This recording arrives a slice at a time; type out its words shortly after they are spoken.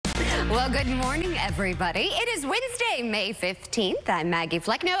Well, good morning, everybody. It is Wednesday, May 15th. I'm Maggie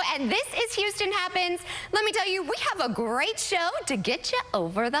Flecknoe, and this is Houston Happens. Let me tell you, we have a great show to get you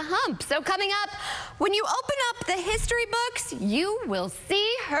over the hump. So coming up, when you open up the history books, you will see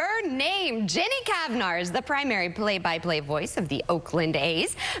her name. Jenny Cavnar is the primary play-by-play voice of the Oakland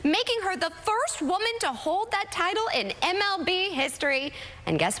A's, making her the first woman to hold that title in MLB history.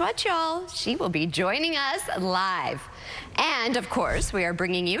 And guess what, y'all? She will be joining us live. And, of course, we are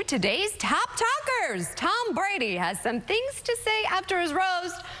bringing you today's Top Talkers. Tom Brady has some things to say after his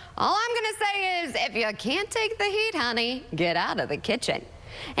roast. All I'm going to say is, if you can't take the heat, honey, get out of the kitchen.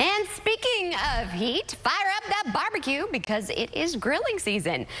 And speaking of heat, fire up that barbecue because it is grilling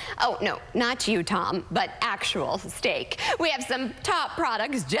season. Oh, no, not you, Tom, but actual steak. We have some top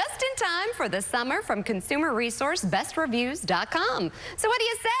products just in time for the summer from consumer resource bestreviews.com. So what do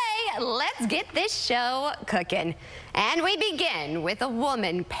you say? Let's get this show cooking. And we begin with a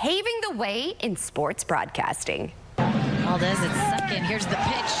woman paving the way in sports broadcasting. Valdez, it's second. Here's the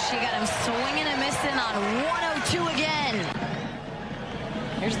pitch. She got him swinging and missing on 102 again.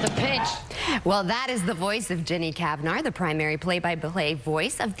 Here's the pitch. Well, that is the voice of Jenny Cavnar, the primary play-by-play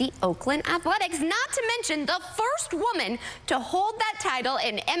voice of the Oakland Athletics. Not to mention the first woman to hold that title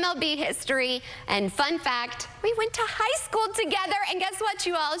in MLB history. And fun fact, we went to high school together. And guess what,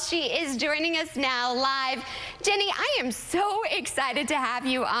 you all? She is joining us now live. Jenny, I am so excited to have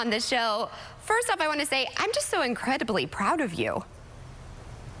you on the show. First off, I want to say I'm just so incredibly proud of you.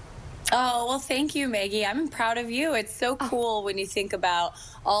 Oh, well, thank you, Maggie. I'm proud of you. It's so cool when you think about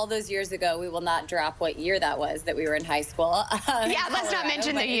all those years ago. We will not drop what year that was that we were in high school. Yeah, let's not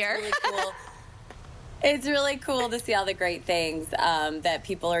mention the year. Really cool. It's really cool to see all the great things that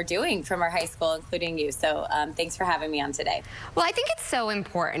people are doing from our high school, including you. So thanks for having me on today. Well, I think it's so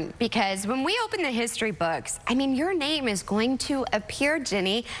important because when we open the history books, I mean, your name is going to appear,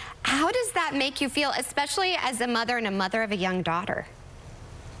 Jenny. How does that make you feel, especially as a mother and a mother of a young daughter?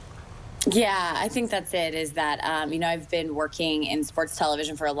 Yeah, I think that's it, is that, you know, I've been working in sports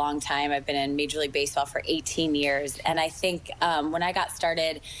television for a long time. I've been in Major League Baseball for 18 years. And I think when I got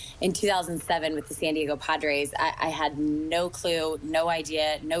started in 2007 with the San Diego Padres, I had no clue, no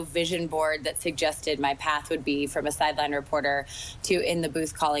idea, no vision board that suggested my path would be from a sideline reporter to in the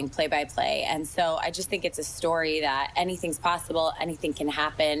booth calling play-by-play. And so I just think it's a story that anything's possible, anything can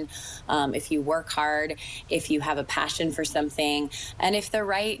happen if you work hard, if you have a passion for something, and if the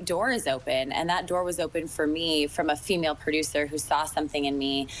right door is open. And that door was open for me from a female producer who saw something in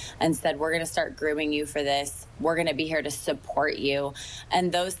me and said, we're going to start grooming you for this. We're going to be here to support you.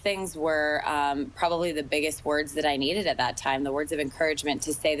 And those things were probably the biggest words that I needed at that time, the words of encouragement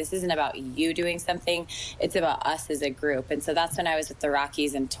to say, this isn't about you doing something, it's about us as a group. And so that's when I was with the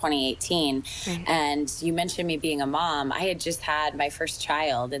Rockies in 2018. Mm-hmm. And you mentioned me being a mom. I had just had my first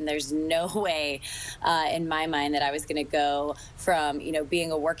child, and there's no way in my mind that I was going to go from, you know,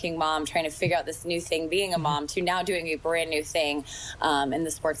 being a working mom, trying to figure out this new thing, being a mom, to now doing a brand new thing in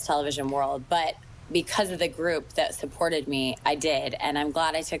the sports television world. But because of the group that supported me, I did. And I'm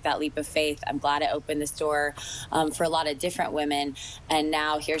glad I took that leap of faith. I'm glad it opened this door for a lot of different women. And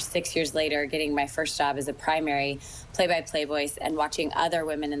now here 6 years later, getting my first job as a primary play-by-play voice and watching other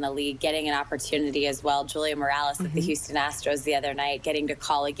women in the league getting an opportunity as well. Julia Morales at the Houston Astros the other night, getting to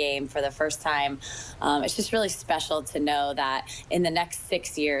call a game for the first time. It's just really special to know that in the next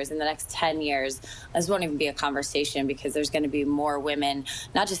 6 years, in the next 10 years, this won't even be a conversation because there's going to be more women,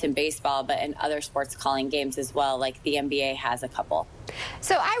 not just in baseball, but in other sports calling games as well, like the NBA has a couple.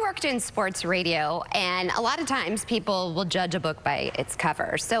 So I worked in sports radio, and a lot of times people will judge a book by its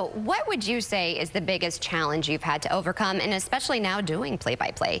cover. So what would you say is the biggest challenge you've had to overcome, and especially now doing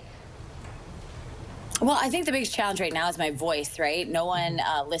play-by-play? Well, I think the biggest challenge right now is my voice, right? No one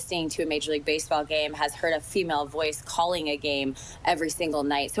listening to a Major League Baseball game has heard a female voice calling a game every single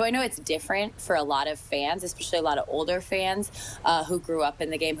night. So I know it's different for a lot of fans, especially a lot of older fans who grew up in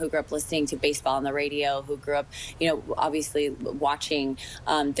the game, who grew up listening to baseball on the radio, who grew up, you know, obviously watching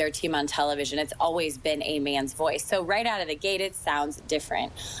their team on television. It's always been a man's voice. So right out of the gate, it sounds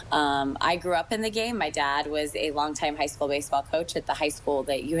different. I grew up in the game. My dad was a longtime high school baseball coach at the high school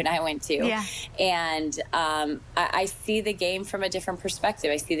that you and I went to. Yeah. And I see the game from a different perspective.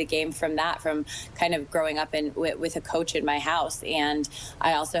 I see the game from kind of growing up with a coach in my house. And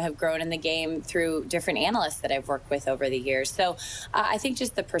I also have grown in the game through different analysts that I've worked with over the years. So I think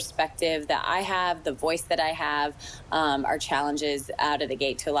just the perspective that I have, the voice that I have, are challenges out of the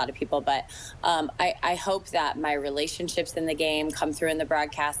gate to a lot of people. But I hope that my relationships in the game come through in the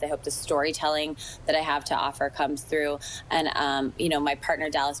broadcast. I hope the storytelling that I have to offer comes through. And, you know, my partner,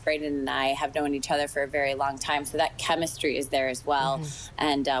 Dallas Braden, and I have known each other for for a very long time. So that chemistry is there as well,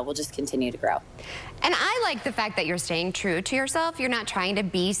 and we'll just continue to grow. And I like the fact that you're staying true to yourself. You're not trying to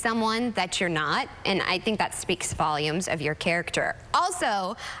be someone that you're not. And I think that speaks volumes of your character.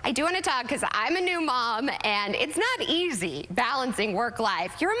 Also, I do want to talk because I'm a new mom and it's not easy balancing work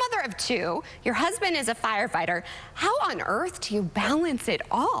life. You're a mother of 2. Your husband is a firefighter. How on earth do you balance it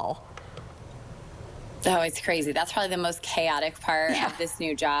all? Oh, it's crazy. That's probably the most chaotic part of this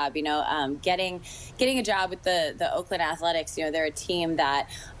new job. You know, getting a job with the Oakland Athletics. You know, they're a team that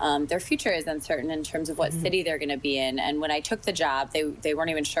their future is uncertain in terms of what city they're going to be in. And when I took the job, they weren't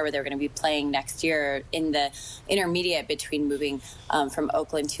even sure where they were going to be playing next year in the intermediate between moving from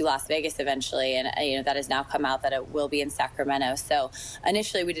Oakland to Las Vegas eventually. And you know, that has now come out that it will be in Sacramento. So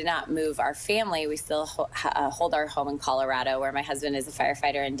initially, we did not move our family. We still hold our home in Colorado, where my husband is a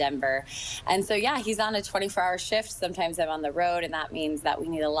firefighter in Denver. And so, yeah, he's on a 24-hour shift. Sometimes I'm on the road, and that means that we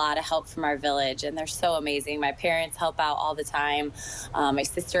need a lot of help from our village, and they're so amazing. My parents help out all the time. My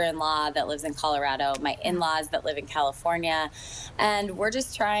sister-in-law that lives in Colorado, my in-laws that live in California, and we're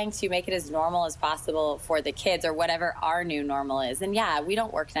just trying to make it as normal as possible for the kids, or whatever our new normal is. And yeah, we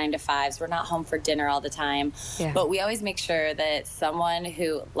don't work 9 to 5s. We're not home for dinner all the time, but we always make sure that someone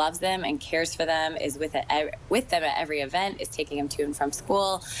who loves them and cares for them is with them at every event, is taking them to and from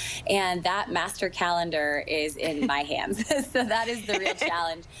school, and that master calendar is in my hands. So that is the real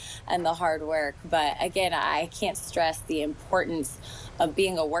challenge and the hard work. But again, I can't stress the importance of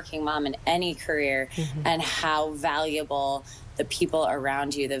being a working mom in any career and how valuable the people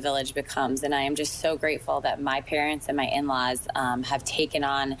around you, the village, becomes. And I am just so grateful that my parents and my in-laws have taken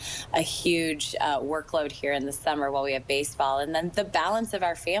on a huge workload here in the summer while we have baseball. And then the balance of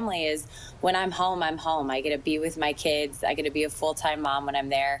our family is when I'm home, I'm home. I get to be with my kids. I get to be a full-time mom when I'm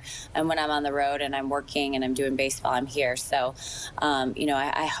there. And when I'm on the road and I'm working and I'm doing baseball, I'm here. So, you know,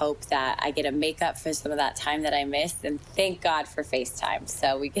 I hope that I get to make up for some of that time that I missed. And thank God for FaceTime.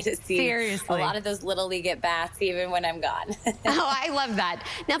 So we get to see a lot of those little league at-bats even when I'm gone. Oh, I love that.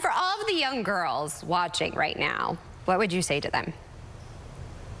 Now, for all of the young girls watching right now, what would you say to them?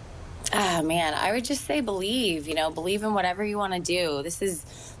 Oh, man, I would just say believe, you know, believe in whatever you want to do. This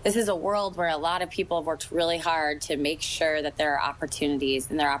is a world where a lot of people have worked really hard to make sure that there are opportunities,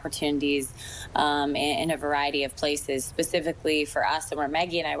 and there are opportunities in a variety of places. Specifically for us, and where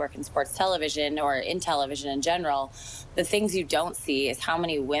Maggie and I work in sports television, or in television in general, the things you don't see is how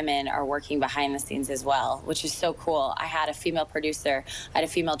many women are working behind the scenes as well, which is so cool. I had a female producer, I had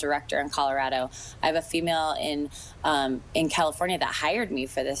a female director in Colorado. I have a female in California that hired me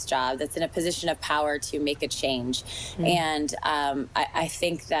for this job, that's in a position of power to make a change. And I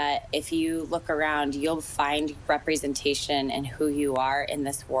think that if you look around, you'll find representation in who you are in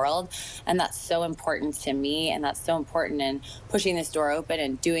this world. And that's so important to me. And that's so important in pushing this door open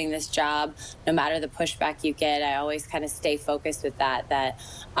and doing this job. No matter the pushback you get, I always kind of stay focused with that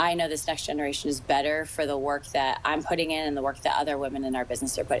I know this next generation is better for the work that I'm putting in and the work that other women in our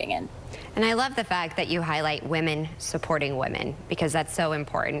business are putting in. And I love the fact that you highlight women supporting women, because that's so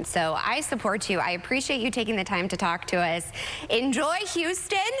important. So I support you. I appreciate you taking the time to talk to us. Enjoy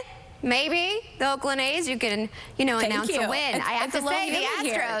Houston. Maybe the Oakland A's, you can, you know, announce a win. I have to say,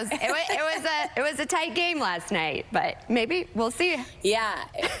 the Astros, it was a tight game last night, but maybe we'll see. Yeah,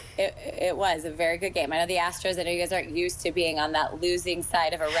 it was a very good game. I know the Astros, I know you guys aren't used to being on that losing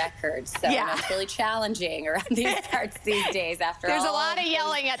side of a record, so you know, it's really challenging around these parts these days. After there's a lot of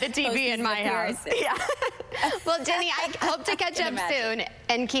yelling at the TV in my house. Yeah. Well, Jenny, I hope to catch up soon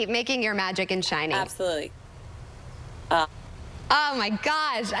and keep making your magic and shining. Absolutely. Oh my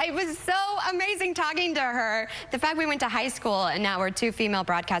gosh, it was so amazing talking to her. The fact we went to high school and now we're 2 female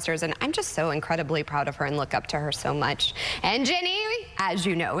broadcasters, and I'm just so incredibly proud of her and look up to her so much. And Jenny, as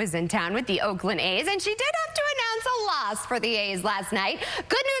you know, is in town with the Oakland A's, and she did have to announce a loss for the A's last night.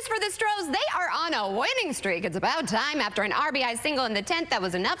 Good news for the Stros, they are on a winning streak. It's about time. After an RBI single in the 10th, that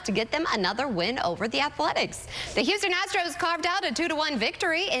was enough to get them another win over the Athletics. The Houston Astros carved out a 2-1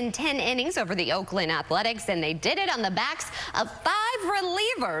 victory in 10 innings over the Oakland Athletics, and they did it on the backs of 5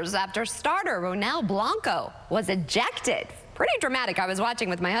 relievers after starter Ronel Blanco was ejected. Pretty dramatic. I was watching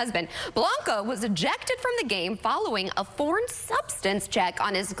with my husband. Blanco was ejected from the game following a foreign substance check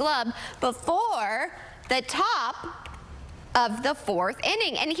on his glove before the top of the 4th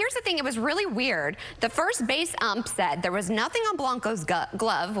inning. And here's the thing, it was really weird. The first base ump said there was nothing on Blanco's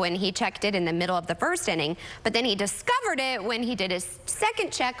glove when he checked it in the middle of the 1st inning, but then he discovered it when he did his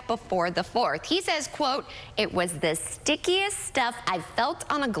 2nd check before the 4th. He says, quote, "It was the stickiest stuff I've felt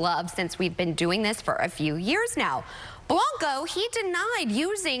on a glove since we've been doing this for a few years now." Blanco, he denied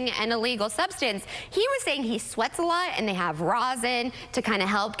using an illegal substance. He was saying he sweats a lot and they have rosin to kind of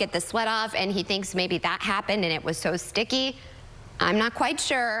help get the sweat off, and he thinks maybe that happened and it was so sticky. I'm not quite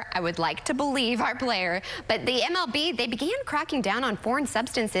sure. I would like to believe our player, but the MLB, they began cracking down on foreign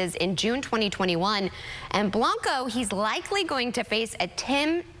substances in June 2021, and Blanco, he's likely going to face a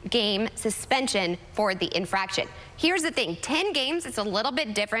 10-game suspension for the infraction. Here's the thing, 10 games, it's a little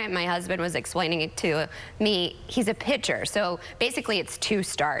bit different. My husband was explaining it to me. He's a pitcher, so basically it's 2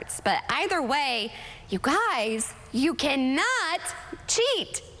 starts. But either way, you guys, you cannot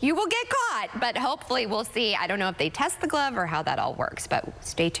cheat. You will get caught, but hopefully we'll see. I don't know if they test the glove or how that all works, but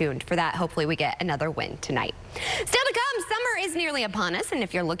stay tuned for that. Hopefully we get another win tonight. Still to come, summer is nearly upon us, and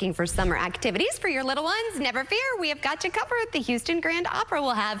if you're looking for summer activities for your little ones, never fear, we have got you covered. The Houston Grand Opera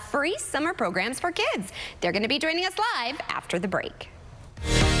will have free summer programs for kids. They're going to be joining us live after the break.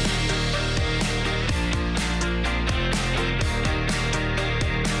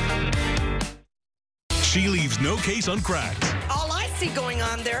 She leaves no case uncracked. All I see going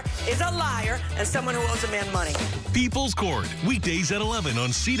on there is a liar and someone who owes a man money. People's Court, weekdays at 11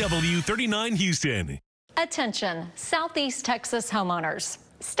 on CW 39 Houston. Attention, Southeast Texas homeowners.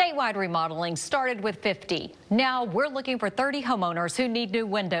 Statewide remodeling started with 50. Now we're looking for 30 homeowners who need new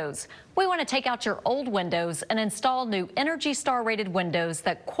windows. We want to take out your old windows and install new Energy Star rated windows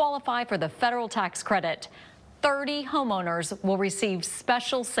that qualify for the federal tax credit. 30 homeowners will receive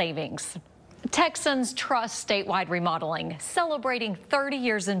special savings. Texans trust statewide remodeling, celebrating 30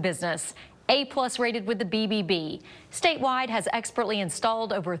 years in business. A+ rated with the BBB. Statewide has expertly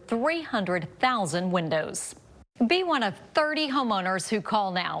installed over 300,000 windows. Be one of 30 homeowners who call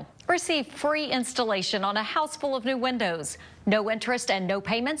now. Receive free installation on a house full of new windows. No interest and no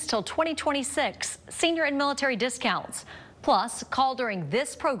payments till 2026. Senior and military discounts. Plus, call during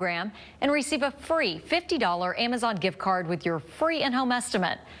this program and receive a free $50 Amazon gift card with your free in-home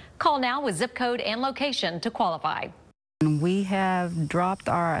estimate. Call now with zip code and location to qualify. We have dropped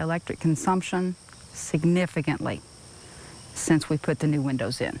our electric consumption significantly since we put the new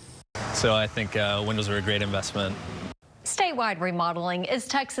windows in. So I think windows are a great investment. Statewide Remodeling is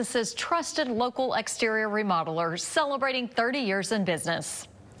Texas's trusted local exterior remodeler, celebrating 30 years in business.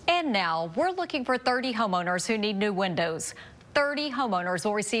 And now we're looking for 30 homeowners who need new windows. 30 homeowners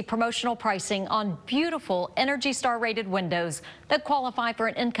will receive promotional pricing on beautiful Energy Star rated windows that qualify for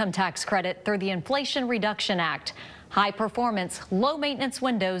an income tax credit through the Inflation Reduction Act. High performance, low maintenance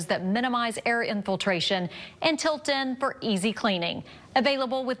windows that minimize air infiltration and tilt in for easy cleaning.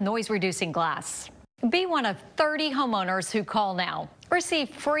 Available with noise reducing glass. Be one of 30 homeowners who call now. Receive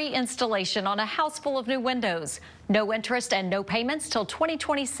free installation on a house full of new windows. No interest and no payments till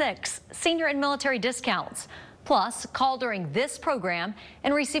 2026. Senior and military discounts. Plus, call during this program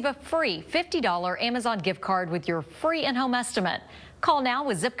and receive a free $50 Amazon gift card with your free in-home estimate. Call now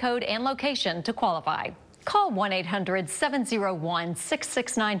with zip code and location to qualify. Call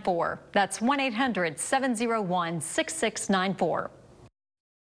 1-800-701-6694. That's 1-800-701-6694.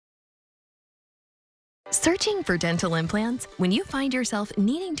 Searching for dental implants? When you find yourself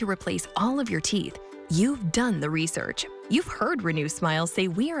needing to replace all of your teeth, you've done the research. You've heard Renew Smiles say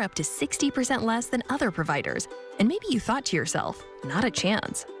we are up to 60% less than other providers. And maybe you thought to yourself, not a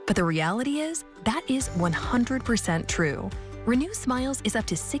chance. But the reality is, that is 100% true. Renew Smiles is up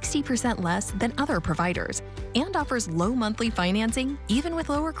to 60% less than other providers and offers low monthly financing, even with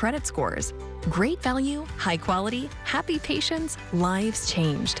lower credit scores. Great value, high quality, happy patients, lives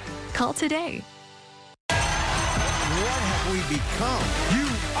changed. Call today. What have we become? You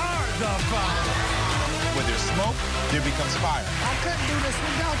are the fire. Where there's smoke, there becomes fire. I couldn't do this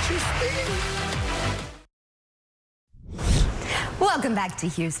without you, Steve. Welcome back to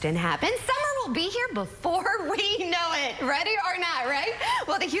Houston Happens. Summer will be here before we know it. Ready or not, right?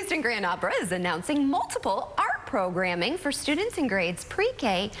 Well, the Houston Grand Opera is announcing multiple art programming for students in grades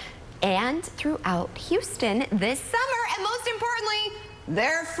pre-K and throughout Houston this summer. And most importantly,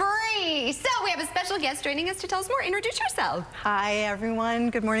 they're free. So we have a special guest joining us to tell us more. Introduce yourself. Hi, everyone.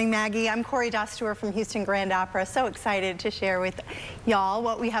 Good morning, Maggie. I'm Corey Dosteur from Houston Grand Opera. So excited to share with y'all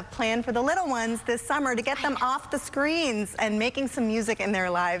what we have planned for the little ones this summer to get them off the screens and making some music in their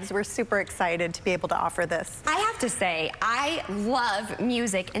lives. We're super excited to be able to offer this. I have to say, I love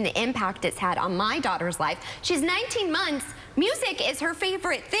music and the impact it's had on my daughter's life. She's 19 months, Music is her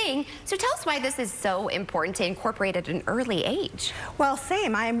favorite thing. So tell us why this is so important to incorporate at an early age. Well,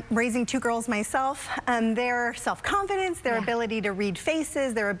 same. I'm raising 2 girls myself. Their self-confidence, their ability to read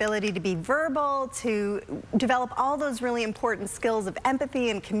faces, their ability to be verbal, to develop all those really important skills of empathy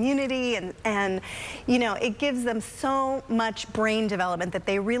and community, and you know, it gives them so much brain development that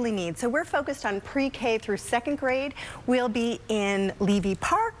they really need. So we're focused on pre-K through 2nd grade. We'll be in Levy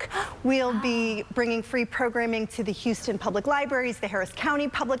Park. We'll be bringing free programming to the Houston Public Libraries, the Harris County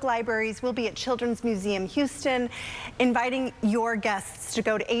Public Libraries. We'll be at Children's Museum Houston, inviting your guests to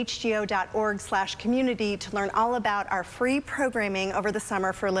go to hgo.org/community to learn all about our free programming over the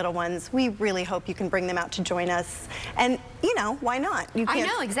summer for little ones. We really hope you can bring them out to join us. And, you know, why not? I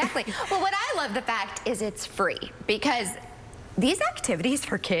know, exactly. Well, what I love the fact is it's free, because these activities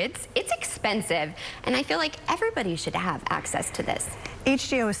for kids, it's expensive, and I feel like everybody should have access to this.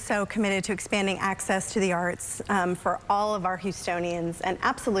 HGO is so committed to expanding access to the arts for all of our Houstonians, and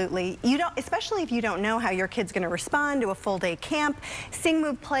absolutely, especially if you don't know how your kid's going to respond to a full-day camp, Sing,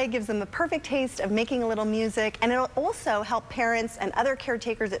 Move, Play gives them the perfect taste of making a little music, and it'll also help parents and other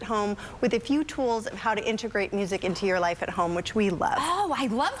caretakers at home with a few tools of how to integrate music into your life at home, which we love. Oh, I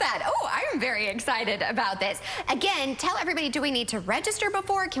love that. Oh, I'm very excited about this. Again, tell everybody, do we need to register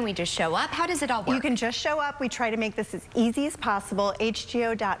before? Can we just show up? How does it all work? You can just show up. We try to make this as easy as possible.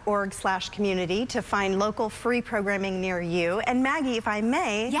 hgo.org/community to find local free programming near you. And Maggie, if I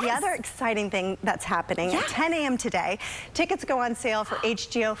may, the other exciting thing that's happening at 10 a.m. today, tickets go on sale for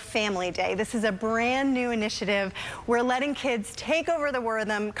HGO Family Day. This is a brand new initiative. We're letting kids take over the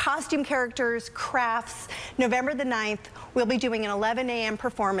rhythm, costume characters, crafts. November the 9th, we'll be doing an 11 a.m.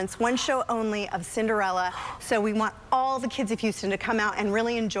 performance, 1 show only, of Cinderella. So we want all the kids of Houston to come out and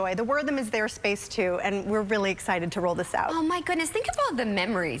really enjoy. The Wortham is their space too, and we're really excited to roll this out. Oh my goodness, think of all the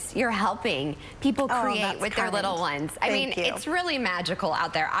memories you're helping people create with their little ones. I mean, it's really magical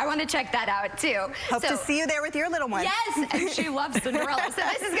out there. I want to check that out too. Hope to see you there with your little one. Yes, and she loves Cinderella, so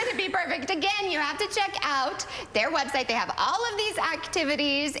this is going to be perfect. Again, you have to check out their website. They have all of these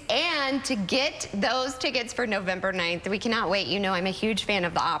activities, and to get those tickets for November 9th, we cannot wait. You know I'm a huge fan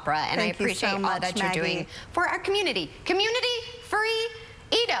of the opera, and I appreciate all that you're doing for our community. Community, free,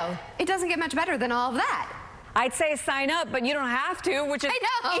 Edo. It doesn't get much better than all of that. I'd say sign up, but you don't have to, which is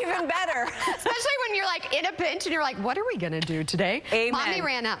even better. Especially when you're like in a pinch and you're like, what are we gonna do today? Amen. Mommy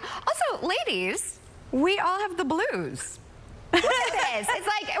ran out. Also, ladies, we all have the blues. Look at this. It's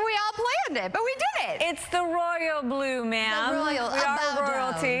like we all planned it, but we did it. It's the royal blue, ma'am. The royal. We are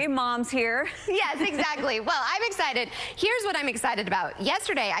royalty. Mom's here. Yes, exactly. Well, I'm excited. Here's what I'm excited about.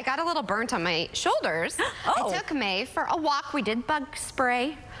 Yesterday, I got a little burnt on my shoulders. I took May for a walk. We did bug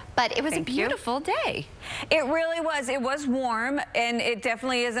spray. But it was a beautiful day. It really was. It was warm, and it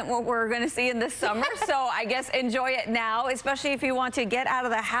definitely isn't what we're going to see in the summer. So I guess enjoy it now, especially if you want to get out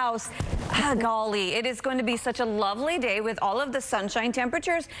of the house. Golly, it is going to be such a lovely day with all of the sunshine.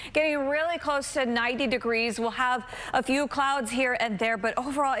 Temperatures getting really close to 90 degrees. We'll have a few clouds here and there, but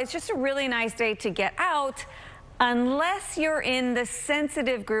overall, it's just a really nice day to get out. Unless you're in the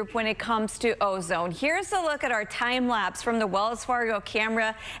sensitive group when it comes to ozone. Here's a look at our time lapse from the Wells Fargo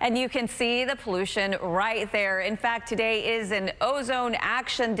camera, and you can see the pollution right there. In fact, today is an ozone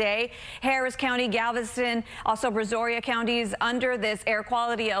action day. Harris County, Galveston, also Brazoria counties under this air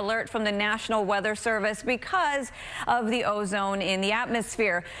quality alert from the National Weather Service because of the ozone in the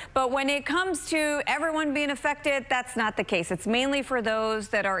atmosphere. But when it comes to everyone being affected, that's not the case. It's mainly for those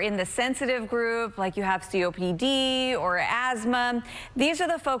that are in the sensitive group, like you have COPD or asthma. These are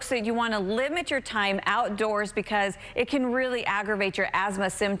the folks that you want to limit your time outdoors because it can really aggravate your asthma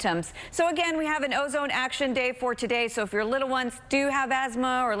symptoms. So again, we have an ozone action day for today. So if your little ones do have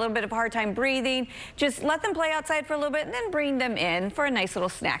asthma or a little bit of a hard time breathing, just let them play outside for a little bit and then bring them in for a nice little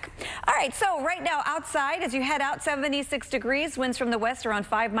snack. All right, so right now outside, as you head out, 76 degrees, winds from the west around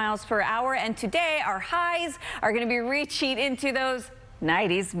 5 miles per hour. And today our highs are going to be reaching into those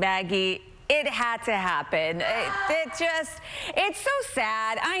 90s, Maggie. It had to happen. It's so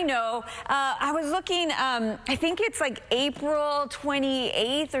sad. I know. I was looking, I think it's like April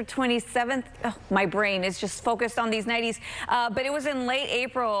 28th or 27th. Oh, my brain is just focused on these 90s. But it was in late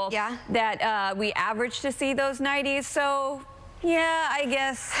April that we averaged to see those 90s. So yeah, I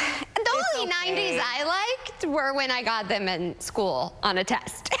guess. The only 90s I liked were when I got them in school on a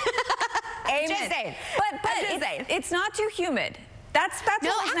test. Amen. Just saying. But it's not too humid. That's what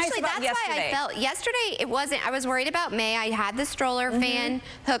was nice about yesterday. That's why I felt yesterday it wasn't. I was worried about May. I had the stroller fan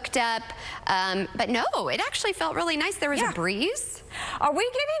hooked up, but no, it actually felt really nice. There was a breeze. Are we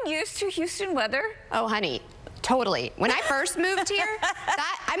getting used to Houston weather? Oh, honey. Totally. When I first moved here,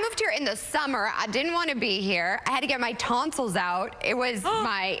 I moved here in the summer. I didn't want to be here. I had to get my tonsils out. It was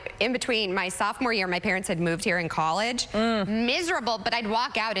in between my sophomore year. My parents had moved here in college. Miserable, but I'd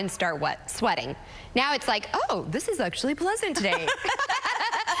walk out and start sweating. Now it's like, oh, this is actually pleasant today.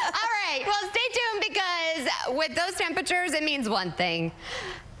 All right, well, stay tuned because with those temperatures, it means one thing.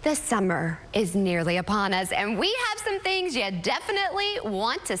 The summer is nearly upon us, and we have some things you definitely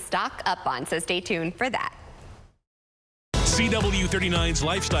want to stock up on, so stay tuned for that. CW39's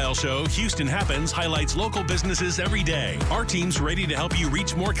lifestyle show, Houston Happens, highlights local businesses every day. Our team's ready to help you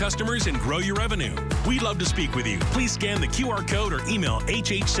reach more customers and grow your revenue. We'd love to speak with you. Please scan the QR code or email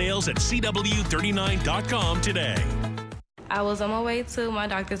hhsales@cw39.com today. I was on my way to my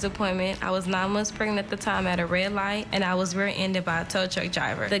doctor's appointment. I was 9 months pregnant at the time at a red light, and I was rear-ended by a tow truck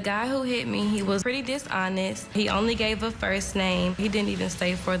driver. The guy who hit me, he was pretty dishonest. He only gave a first name. He didn't even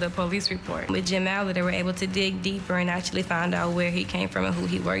stay for the police report. With Jim Adler, they were able to dig deeper and actually find out where he came from and who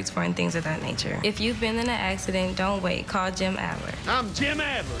he works for and things of that nature. If you've been in an accident, don't wait. Call Jim Adler. I'm Jim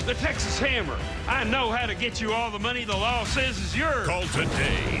Adler, the Texas Hammer. I know how to get you all the money the law says is yours. Call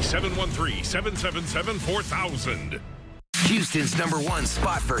today, 713-777-4000. Houston's #1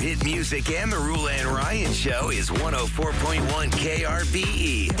 spot for hit music and the Rule and Ryan Show is 104.1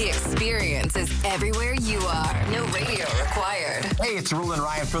 KRBE. The experience is everywhere you are. No radio required. Hey, it's Rule and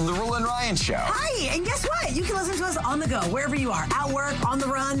Ryan from the Rule and Ryan Show. Hi, and guess what? You can listen to us on the go, wherever you are, at work, on the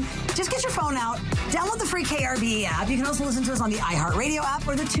run. Just get your phone out, download the free KRBE app. You can also listen to us on the iHeartRadio app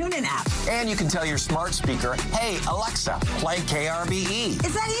or the TuneIn app. And you can tell your smart speaker, hey, Alexa, play KRBE.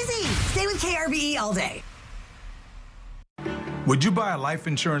 It's that easy. Stay with KRBE all day. Would you buy a life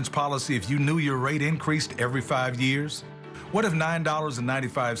insurance policy if you knew your rate increased every 5 years? What if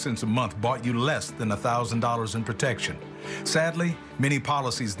 $9.95 a month bought you less than $1,000 in protection? Sadly, many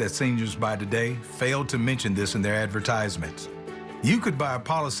policies that seniors buy today fail to mention this in their advertisements. You could buy a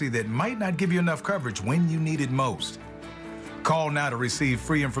policy that might not give you enough coverage when you need it most. Call now to receive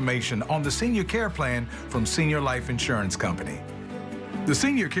free information on the Senior Care Plan from Senior Life Insurance Company. The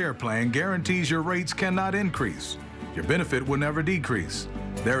Senior Care Plan guarantees your rates cannot increase. Your benefit will never decrease.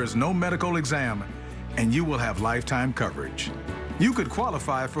 There is no medical exam, and you will have lifetime coverage. You could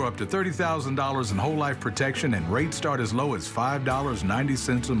qualify for up to $30,000 in whole life protection, and rates start as low as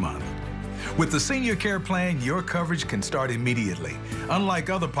 $5.90 a month. With the Senior Care Plan, your coverage can start immediately, unlike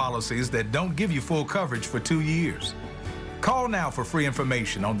other policies that don't give you full coverage for 2 years. Call now for free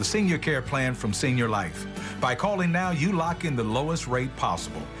information on the Senior Care Plan from Senior Life. By calling now, you lock in the lowest rate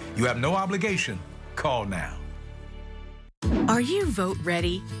possible. You have no obligation. Call now. Are you vote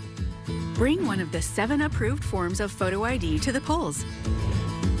ready? Bring one of the 7 approved forms of photo ID to the polls.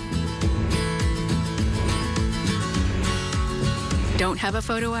 Don't have a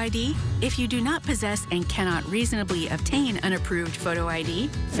photo ID? If you do not possess and cannot reasonably obtain an approved photo ID,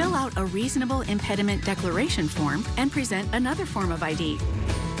 fill out a reasonable impediment declaration form and present another form of ID.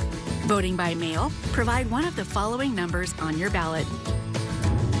 Voting by mail, provide one of the following numbers on your ballot.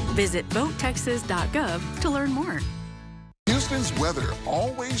 Visit votetexas.gov to learn more. Houston's weather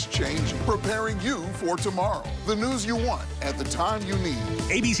always changing, preparing you for tomorrow. The news you want at the time you need.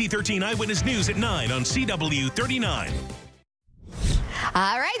 ABC 13 Eyewitness News at 9 on CW39.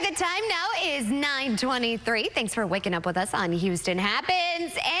 All right, the time now is 9:23. Thanks for waking up with us on Houston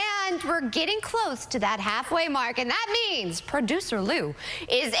Happens. And we're getting close to that halfway mark, and that means producer Lou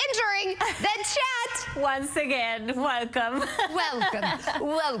is entering the chat. Once again, welcome.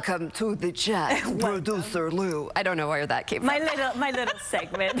 Welcome to the chat, producer Lou. I don't know where that came from. My little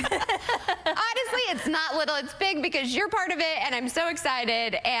segment. Honestly, it's not little, it's big because you're part of it, and I'm so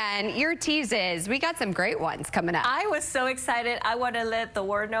excited. And your teases, we got some great ones coming up. I was so excited. I want to let the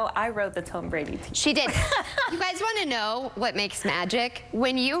world know I wrote the Tom Brady tease. She did. You guys want to know what makes magic?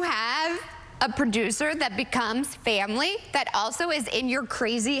 When you have a producer that becomes family, that also is in your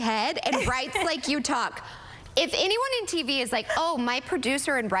crazy head and writes like you talk. If anyone in TV is like, oh, my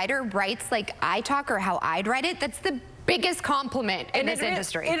producer and writer writes like I talk or how I'd write it, that's the biggest compliment in this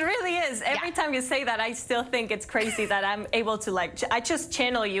industry. It really is. Every time you say that, I still think it's crazy that I'm able to, like, I just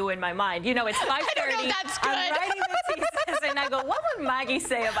channel you in my mind. You know, it's 5:30. I don't know if that's good. I'm writing the teases, and I go, what would Maggie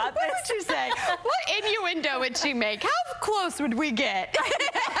say about this? What would you say? What innuendo would she make? How close would we get?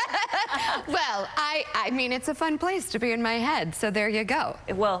 Well, I mean, it's a fun place to be in my head, so there you go.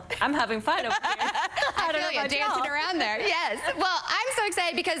 Well, I'm having fun over here. I feel you dancing around there. Yes. Well, I'm so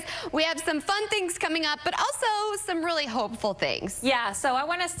excited because we have some fun things coming up, but also some really hopeful things. Yeah, so I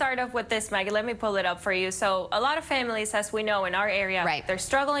want to start off with this, Maggie. Let me pull it up for you. So a lot of families, as we know in our area, they're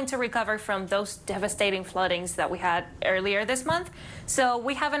struggling to recover from those devastating floodings that we had earlier this month. So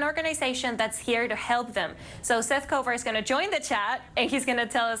we have an organization that's here to help them. So Seth Cover is going to join the chat, and he's going to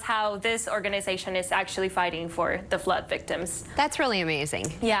tell us how this organization is actually fighting for the flood victims. That's really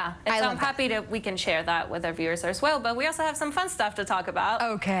amazing. Yeah, and so I'm happy that we can share that with our viewers as well, but we also have some fun stuff to talk about.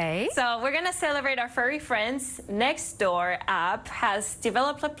 Okay. So we're going to celebrate our furry friends. Nextdoor app has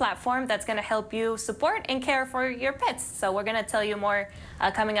developed a platform that's going to help you support and care for your pets. So we're going to tell you more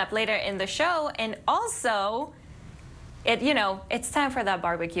coming up later in the show. And also, it's time for that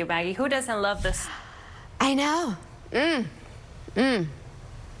barbecue, Maggie. Who doesn't love this? I know.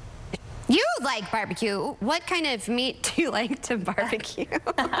 You like barbecue. What kind of meat do you like to barbecue?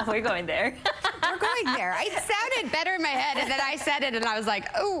 We're going there. We're going there. It sounded better in my head, and then I said it, and I was like,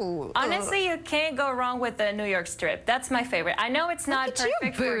 ooh. Honestly, you can't go wrong with the New York strip. That's my favorite. I know it's not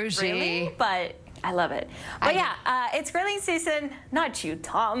perfect for grilling, but I love it. But it's grilling season. Not you,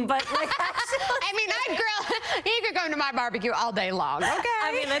 Tom, but like actually. I mean, I'd grill. He could come to my barbecue all day long. Okay.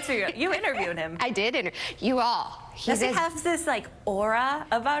 I mean, let's be real. You interviewed him. I did interview you all. Does he have this like aura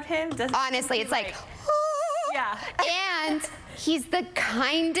about him? Honestly, it's like yeah. And he's the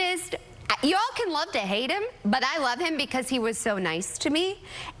kindest. You all can love to hate him, but I love him because he was so nice to me.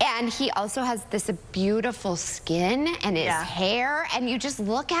 And he also has this beautiful skin and his hair, and you just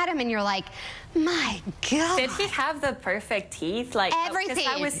look at him and you're like, my God. Did he have the perfect teeth? Like everything.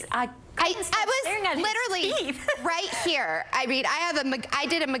 I was staring at literally right here. I mean, I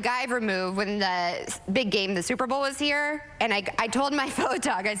did a MacGyver move when the big game, the Super Bowl, was here, and I told my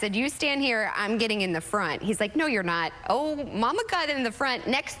photog, I said, you stand here, I'm getting in the front. He's like, no, you're not. Oh, Mama got in the front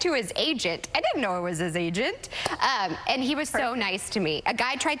next to his agent. I didn't know it was his agent. And he was so nice to me. A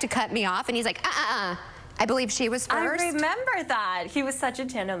guy tried to cut me off, and he's like, I believe she was first. I remember that. He was such a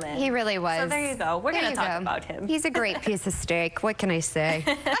gentleman. He really was. So there you go. We're going to talk about him. He's a great piece of steak. What can I say?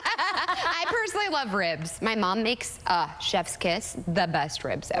 I personally love ribs. My mom makes chef's kiss, the best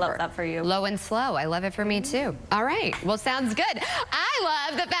ribs ever. Love that for you. Low and slow. I love it for me too. All right. Well, sounds good. I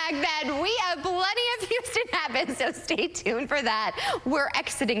love the fact that we have plenty of Houston Happens, so stay tuned for that. We're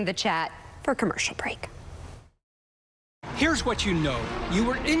exiting the chat for commercial break. Here's what you know. You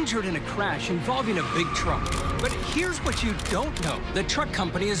were injured in a crash involving a big truck. But here's what you don't know. The truck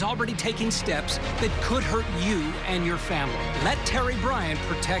company is already taking steps that could hurt you and your family. Let Terry Bryant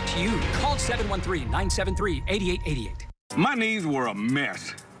protect you. Call 713-973-8888. My knees were a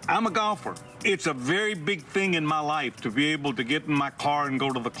mess. I'm a golfer. It's a very big thing in my life to be able to get in my car and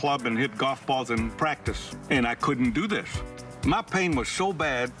go to the club and hit golf balls and practice. And I couldn't do this. My pain was so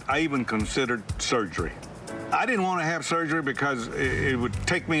bad, I even considered surgery. I didn't want to have surgery because it would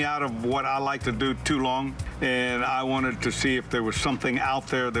take me out of what I like to do too long, and I wanted to see if there was something out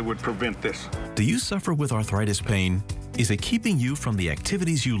there that would prevent this. Do you suffer with arthritis pain? Is it keeping you from the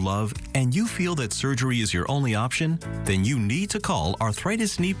activities you love and you feel that surgery is your only option? Then you need to call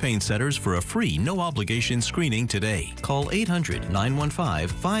Arthritis Knee Pain Centers for a free, no-obligation screening today. Call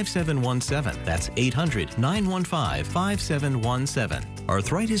 800-915-5717. That's 800-915-5717.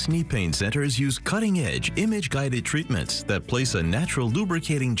 Arthritis Knee Pain Centers use cutting-edge, image-guided treatments that place a natural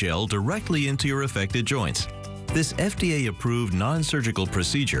lubricating gel directly into your affected joints. This FDA-approved non-surgical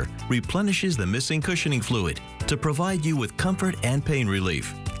procedure replenishes the missing cushioning fluid to provide you with comfort and pain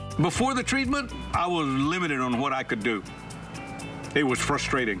relief. Before the treatment, I was limited on what I could do. It was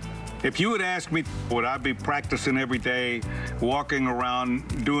frustrating. If you had asked me, would I be practicing every day, walking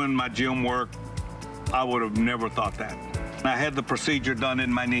around, doing my gym work, I would have never thought that. I had the procedure done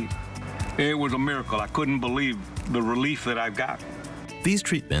in my knee. It was a miracle. I couldn't believe the relief that I got. These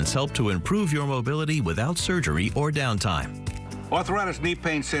treatments help to improve your mobility without surgery or downtime. Arthritis Knee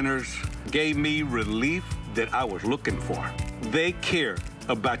Pain Centers gave me relief that I was looking for. They care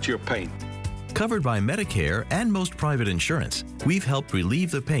about your pain. Covered by Medicare and most private insurance, we've helped relieve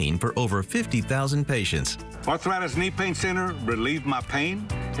the pain for over 50,000 patients. Arthritis Knee Pain Center relieved my pain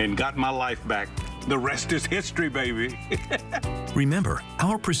and got my life back. The rest is history, baby. Remember,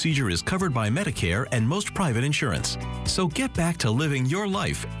 our procedure is covered by Medicare and most private insurance. So get back to living your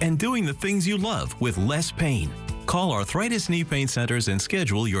life and doing the things you love with less pain. Call Arthritis Knee Pain Centers and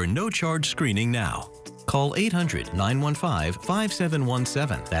schedule your no-charge screening now. Call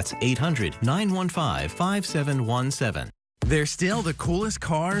 800-915-5717. That's 800-915-5717. They're still the coolest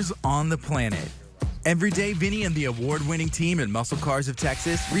cars on the planet. Every day, Vinny and the award-winning team at Muscle Cars of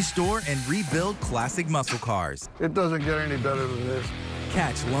Texas restore and rebuild classic muscle cars. It doesn't get any better than this.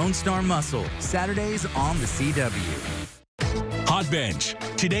 Catch Lone Star Muscle, Saturdays on the CW. Hot Bench,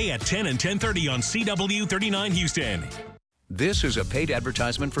 today at 10 and 10:30 on CW 39 Houston. This is a paid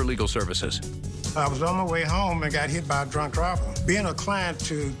advertisement for legal services. I was on my way home and got hit by a drunk driver. Being a client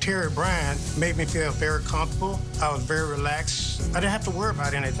to Terry Bryant made me feel very comfortable. I was very relaxed. I didn't have to worry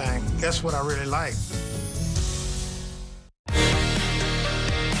about anything. That's what I really like.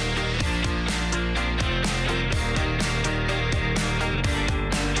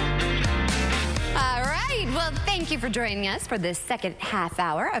 Thank you for joining us for this second half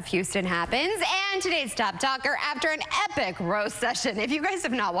hour of Houston Happens. And today's top talker, after an epic roast session, if you guys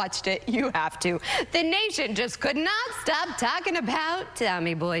have not watched it, you have to. The nation just could not stop talking about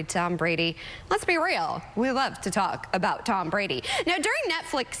Tommy Boy Tom Brady. Let's be real, we love to talk about Tom Brady. Now, during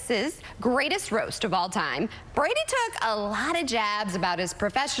Netflix's greatest roast of all time, Brady took a lot of jabs about his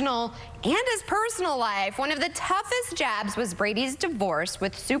professional and his personal life. One of the toughest jabs was Brady's divorce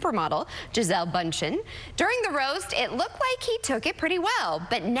with supermodel Gisele Bündchen. During the roast, it looked like he took it pretty well,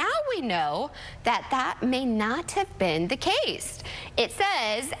 but now we know that that may not have been the case. It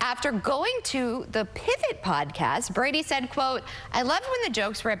says, after going to the Pivot podcast, Brady said, quote, "I loved when the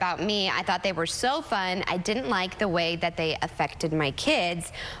jokes were about me. I thought they were so fun. I didn't like the way that they affected my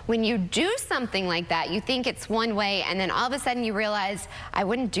kids." When you do something like that, you think it's one way, and then all of a sudden you realize, I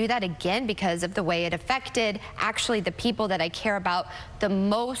wouldn't do that again because of the way it affected actually the people that I care about the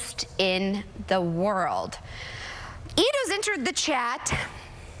most in the world. Ito's entered the chat.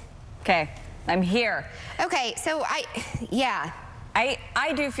 Okay, I'm here. Okay, so I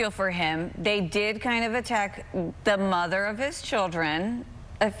do feel for him. They did kind of attack the mother of his children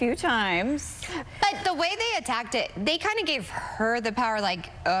a few times. But the way they attacked it, they kind of gave her the power, like,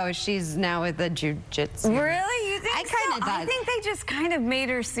 oh, she's now with the jiu-jitsu. Really? You think I kind of thought. I think they just kind of made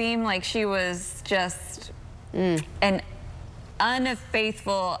her seem like she was just an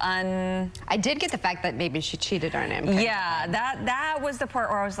unfaithful, I did get the fact that maybe she cheated on him. Yeah, that was the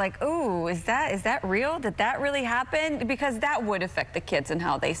part where I was like, ooh, is that real? Did that really happen? Because that would affect the kids and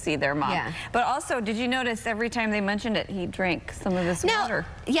how they see their mom. Yeah. But also, did you notice every time they mentioned it, he drank some of this water?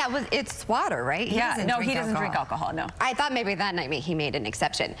 Yeah, it's water, right? He doesn't drink alcohol, no. I thought maybe that night he made an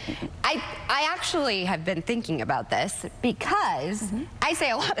exception. I actually have been thinking about this because I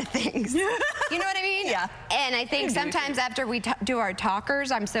say a lot of things. You know what I mean? Yeah. And I think sometimes after we do our talkers,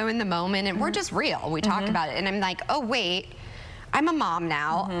 I'm so in the moment and we're just real. We talk about it and I'm like, oh wait, I'm a mom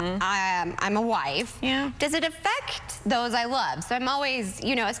now. I'm a wife. Yeah. Does it affect those I love? So I'm always,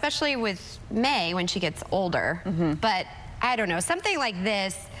 you know, especially with May when she gets older. But I don't know, something like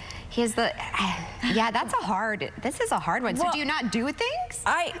this. This is a hard one. So do you not do things?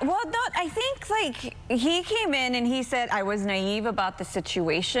 I think like he came in and he said I was naive about the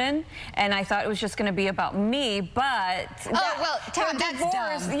situation and I thought it was just going to be about me, but Tom, that's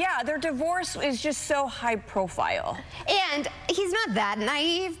dumb. Yeah, their divorce is just so high profile. And he's not that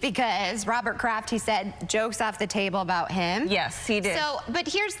naive because Robert Kraft, he said jokes off the table about him. Yes, he did. So, but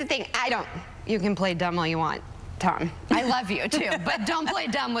here's the thing, you can play dumb all you want, Tom. I love you too, but don't play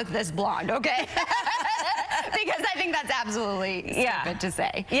dumb with this blonde, okay? Because I think that's absolutely stupid to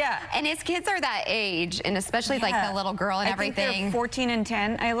say. Yeah. And his kids are that age, and especially like the little girl and everything. I think they're 14 and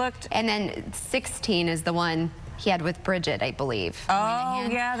 10, I looked. And then 16 is the one he had with Bridget, I believe. Oh,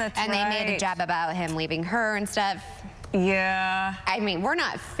 yeah, that's right. And they made a jab about him leaving her and stuff. Yeah. I mean, we're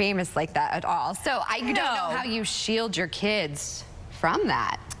not famous like that at all. So I don't know how you shield your kids from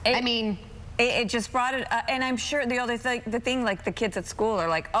that. It just brought it, and I'm sure the thing, like the kids at school are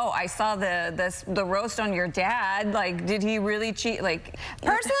like, oh, I saw the roast on your dad. Like, did he really cheat? Like,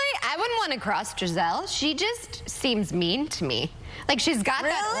 personally, I wouldn't want to cross Gisele. She just seems mean to me. Like, she's got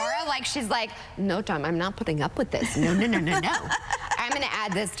that aura. Like, she's like, no, Tom, I'm not putting up with this. No, no, no, no, no. I'm going to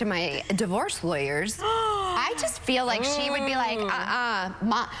add this to my divorce lawyers. I just feel like she would be like,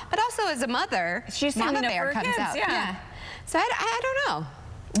 Mom. But also as a mother, she's Mama Bear for comes kids, out. Yeah. So I don't know.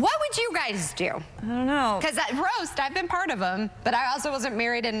 What would you guys do? I don't know. Because that roast, I've been part of them, but I also wasn't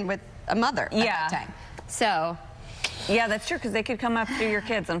married and with a mother at that time. So. Yeah, that's true, because they could come after your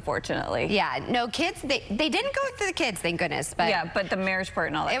kids, unfortunately. Yeah, no, kids, they didn't go through the kids, thank goodness. But yeah, but the marriage part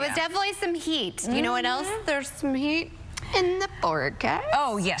and all that. It was definitely some heat. You know what else? There's some heat in the forecast.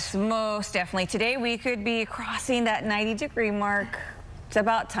 Oh, yes, most definitely. Today we could be crossing that 90-degree mark. It's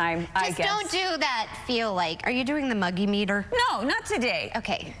about time, I guess. Just don't do that feel like. Are you doing the muggy meter? No, not today.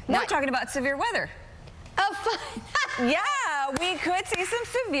 Okay. We're talking about severe weather. Oh, fun. Yeah, we could see some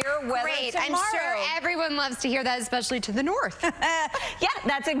severe weather tomorrow. I'm sure everyone loves to hear that, especially to the north. Yeah,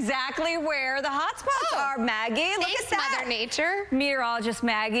 that's exactly where the hot spots are, Maggie. Look at that. Mother Nature. Meteorologist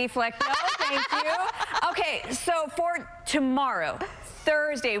Maggie Flecknoe, thank you. Okay, so for tomorrow,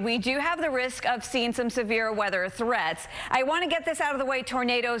 Thursday, we do have the risk of seeing some severe weather threats. I want to get this out of the way.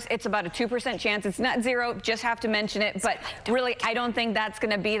 Tornadoes, it's about a 2% chance. It's not zero, just have to mention it. But really, I don't think that's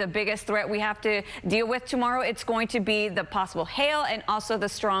going to be the biggest threat we have to deal with tomorrow. It's going to be the possible hail and also the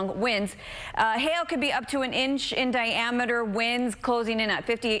strong winds. Hail could be up to 1 inch in diameter, winds closing in at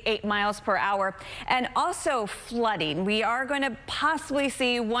 58 miles per hour. And also flooding. We are going to possibly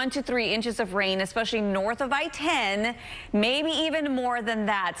see 1 to 3 inches of rain, especially north of I-10, maybe even more than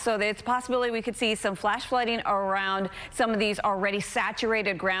that. So it's a possibility we could see some flash flooding around some of these already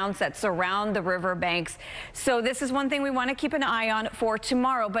saturated grounds that surround the river banks. So this is one thing we want to keep an eye on for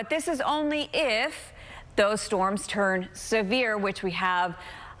tomorrow. But this is only if those storms turn severe, which we have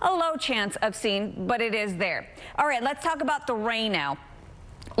a low chance of seeing, but it is there. All right, let's talk about the rain now.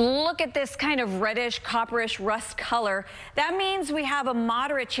 Look at this kind of reddish, copperish rust color. That means we have a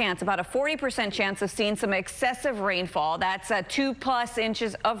moderate chance, about a 40% chance of seeing some excessive rainfall. That's 2+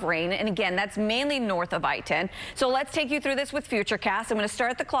 inches of rain. And again, that's mainly north of I-10. So let's take you through this with Futurecast. I'm going to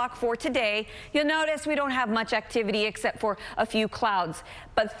start the clock for today. You'll notice we don't have much activity except for a few clouds.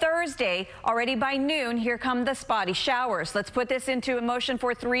 But Thursday, already by noon, here come the spotty showers. Let's put this into motion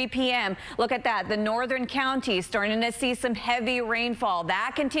for 3 p.m. Look at that. The northern counties starting to see some heavy rainfall.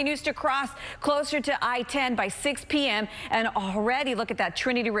 That continues to cross closer to I-10 by 6 p.m. And already look at that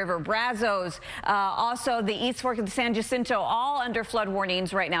Trinity River, Brazos, also the East Fork of the San Jacinto, all under flood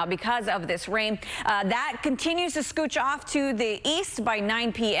warnings right now because of this rain. That continues to scooch off to the east by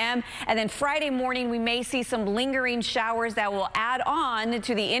 9 p.m. And then Friday morning, we may see some lingering showers that will add on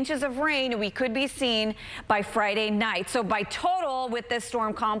to the inches of rain we could be seeing by Friday night. So by total with this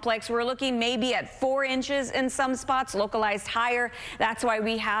storm complex, we're looking maybe at 4 inches in some spots, localized higher. That's why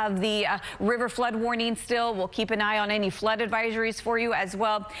we have the river flood warning still. We'll keep an eye on any flood advisories for you as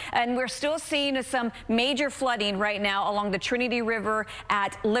well. And we're still seeing some major flooding right now along the Trinity River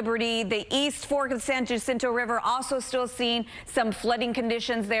at Liberty. The East Fork of the San Jacinto River also still seeing some flooding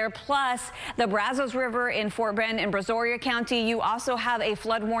conditions there. Plus the Brazos River in Fort Bend and Brazoria County. You also have a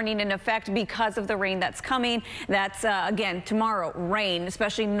flood warning in effect because of the rain that's coming. That's again tomorrow, rain,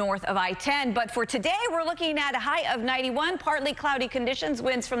 especially north of I-10. But for today, we're looking at a high of 91, partly cloudy conditions,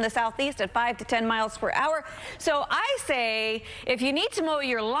 winds from the southeast at 5 to 10 miles per hour. So I say if you need to mow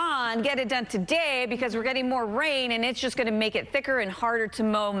your lawn, get it done today because we're getting more rain and it's just going to make it thicker and harder to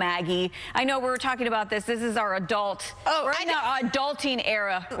mow, Maggie. I know we were talking about this. This is our adult. Oh, we're in the adulting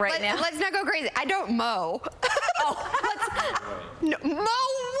era right now. Let's not go crazy. I don't mow. No way!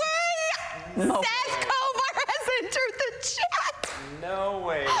 No. Seth Cavnar has entered the chat. No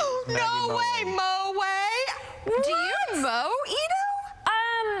way. No way, Mo way. What? Do you mow,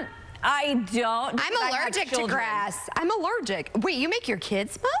 Ito? I don't. I'm allergic to grass. I'm allergic. Wait, you make your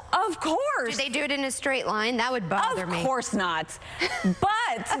kids mow? Of course. Do they do it in a straight line? That would bother me. Of course not.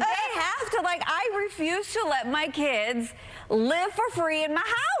 But they have to, I refuse to let my kids live for free in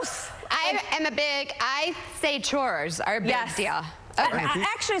my house. I say chores are a big deal. Okay.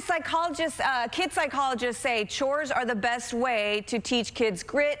 Actually, kid psychologists say chores are the best way to teach kids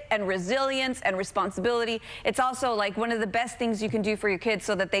grit and resilience and responsibility. It's also one of the best things you can do for your kids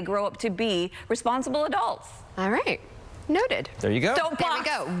so that they grow up to be responsible adults. All right. Noted. There you go. There we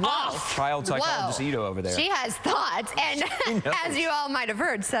go. Whoa. Child psychologist Ito over there. She has thoughts. And as you all might have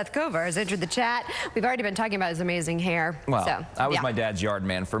heard, Seth Cavnar has entered the chat. We've already been talking about his amazing hair. Well, so, I was my dad's yard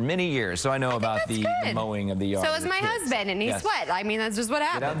man for many years, so I know about the mowing of the yard. So is my husband, and he sweat. I mean, that's just what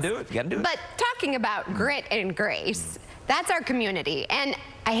happens. Get out and do it. You got to do it. But talking about grit and grace, that's our community. And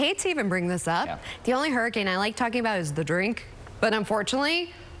I hate to even bring this up. Yeah. The only hurricane I like talking about is the drink. But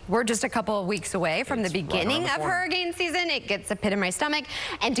unfortunately, we're just a couple of weeks away from the beginning of hurricane season. It gets a pit in my stomach.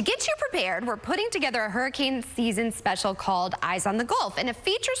 And to get you prepared, we're putting together a hurricane season special called Eyes on the Gulf. And a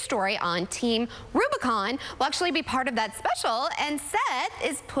feature story on Team Rubicon will actually be part of that special. And Seth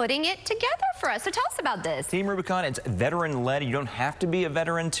is putting it together for us. So tell us about this. Team Rubicon, it's veteran-led. You don't have to be a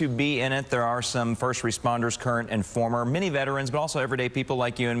veteran to be in it. There are some first responders, current and former, many veterans, but also everyday people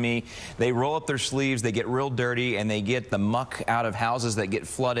like you and me. They roll up their sleeves, they get real dirty, and they get the muck out of houses that get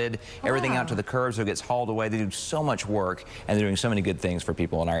flooded. Everything out to the curbs so it gets hauled away. They do so much work, and they're doing so many good things for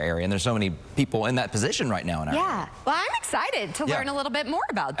people in our area. And there's so many people in that position right now in our area. Well, I'm excited to learn a little bit more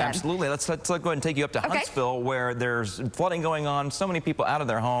about them. Absolutely. Let's go ahead and take you up to Huntsville, where there's flooding going on, so many people out of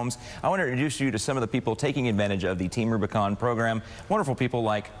their homes. I want to introduce you to some of the people taking advantage of the Team Rubicon program. Wonderful people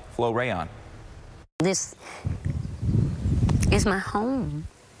like Flo Rayon. This is my home.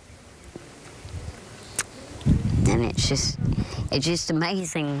 And it's just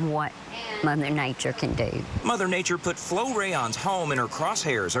amazing what Mother Nature can do. Mother Nature put Flo Rayon's home in her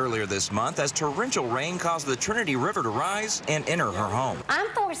crosshairs earlier this month as torrential rain caused the Trinity River to rise and enter her home. I'm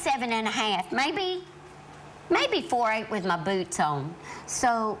 4'7½", maybe 4'8" with my boots on.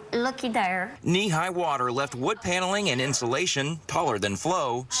 So looky there. Knee-high water left wood paneling and insulation, taller than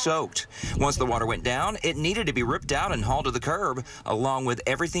Flo, soaked. Once the water went down, it needed to be ripped out and hauled to the curb, along with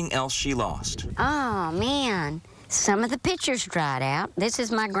everything else she lost. Oh, man. Some of the pictures dried out. This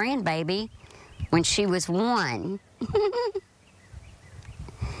is my grandbaby when she was 1.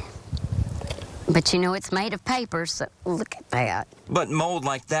 But you know it's made of paper, so look at that. But mold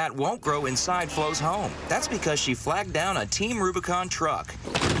like that won't grow inside Flo's home. That's because she flagged down a Team Rubicon truck.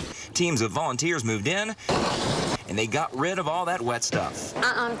 Teams of volunteers moved in, and they got rid of all that wet stuff.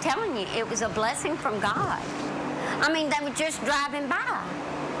 I'm telling you, it was a blessing from God. I mean, they were just driving by.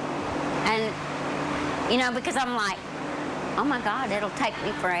 And, you know, because I'm like, oh my God, it'll take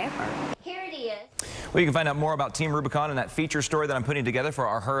me forever. Here it is. Well, you can find out more about Team Rubicon and that feature story that I'm putting together for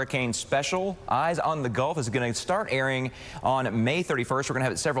our hurricane special. Eyes on the Gulf is going to start airing on May 31st. We're going to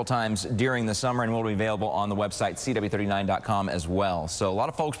have it several times during the summer, and will be available on the website cw39.com as well. So a lot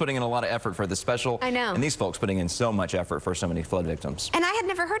of folks putting in a lot of effort for this special. I know. And these folks putting in so much effort for so many flood victims. And I had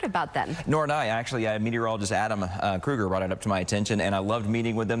never heard about them. Nor had I. Actually, meteorologist Adam Kruger brought it up to my attention, and I loved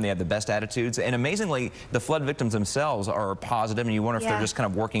meeting with them. They have the best attitudes. And amazingly, the flood victims themselves are positive, and you wonder if they're just kind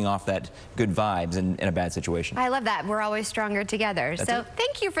of working off that good vibes in a bad situation. I love that. We're always stronger together. So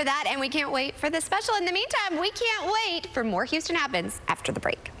thank you for that, and we can't wait for the special. In the meantime, we can't wait for more Houston Happens after the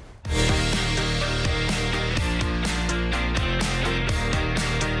break.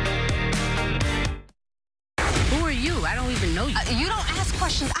 Who are you? I don't even know you. You don't ask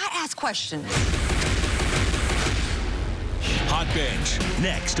questions. I ask questions. Hot Bench,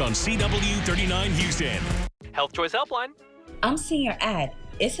 next on CW39 Houston. Health Choice Helpline. I'm seeing your ad.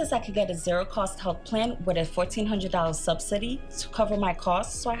 It says I could get a zero-cost health plan with a $1,400 subsidy to cover my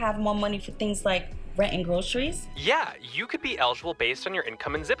costs so I have more money for things like rent and groceries. Yeah, you could be eligible based on your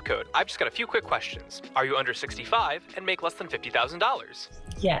income and zip code. I've just got a few quick questions. Are you under 65 and make less than $50,000?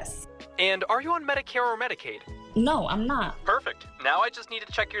 Yes. And are you on Medicare or Medicaid? No, I'm not. Perfect. Now I just need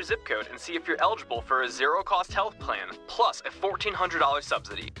to check your zip code and see if you're eligible for a zero-cost health plan plus a $1,400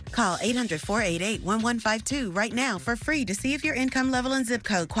 subsidy. Call 800-488-1152 right now for free to see if your income level and zip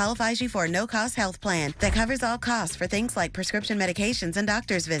code qualifies you for a no-cost health plan that covers all costs for things like prescription medications and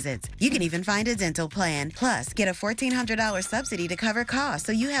doctor's visits. You can even find a dental plan. Plus, get a $1,400 subsidy to cover costs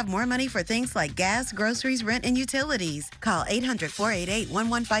so you have more money for things like gas, groceries, rent, and utilities. Call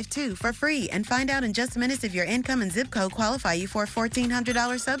 800-488-1152 for free and find out in just minutes if your income and zip code qualify you for a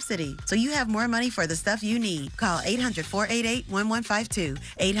 $1,400 subsidy, so you have more money for the stuff you need. Call 800-488-1152.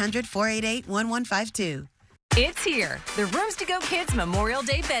 800-488-1152. It's here, the Rooms to Go Kids Memorial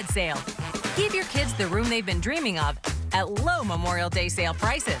Day bed sale. Give your kids the room they've been dreaming of at low Memorial Day sale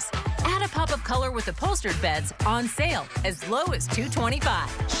prices. Add a pop of color with upholstered beds on sale as low as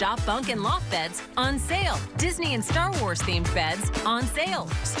 $225. Shop bunk and loft beds on sale. Disney and Star Wars themed beds on sale.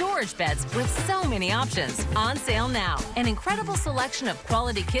 Storage beds with so many options on sale now. An incredible selection of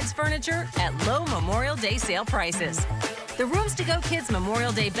quality kids furniture at low Memorial Day sale prices. The Rooms to Go Kids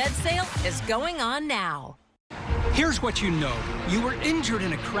Memorial Day bed sale is going on now. Here's what you know. You were injured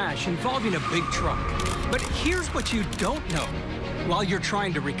in a crash involving a big truck. But here's what you don't know. While you're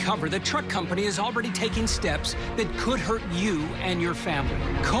trying to recover, the truck company is already taking steps that could hurt you and your family.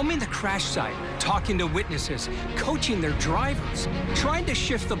 Combing the crash site, talking to witnesses, coaching their drivers, trying to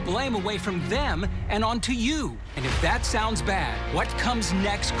shift the blame away from them and onto you. And if that sounds bad, what comes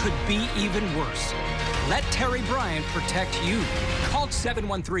next could be even worse. Let Terry Bryant protect you. Call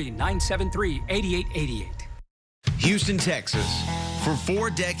 713-973-8888. Houston, Texas. For 4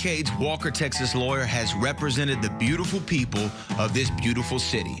 decades, Walker Texas Lawyer has represented the beautiful people of this beautiful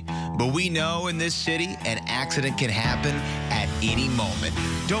city. But we know in this city, an accident can happen at any moment.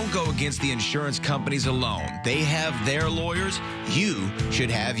 Don't go against the insurance companies alone. They have their lawyers. You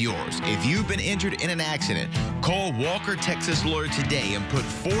should have yours. If you've been injured in an accident, call Walker Texas Lawyer today and put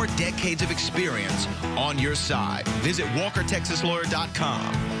 4 decades of experience on your side. Visit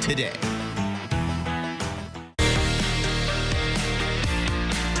WalkerTexasLawyer.com today.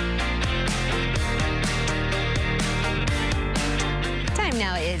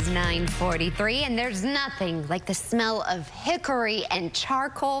 Now is 9:43, and there's nothing like the smell of hickory and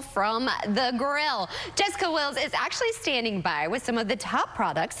charcoal from the grill. Jessica Wills is actually standing by with some of the top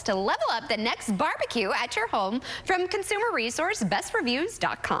products to level up the next barbecue at your home from consumer resource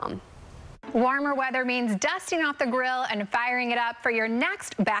bestreviews.com. Warmer weather means dusting off the grill and firing it up for your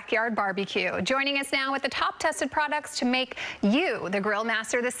next backyard barbecue. Joining us now with the top tested products to make you the grill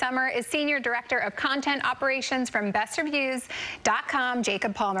master this summer is Senior Director of Content Operations from BestReviews.com,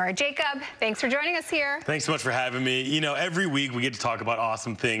 Jacob Palmer. Jacob, thanks for joining us here. Thanks so much for having me. You know, every week we get to talk about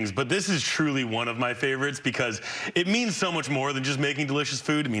awesome things, but this is truly one of my favorites because it means so much more than just making delicious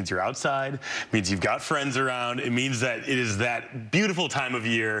food. It means you're outside, it means you've got friends around, it means that it is that beautiful time of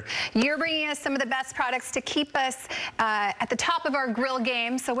year. You're bringing us some of the best products to keep us at the top of our grill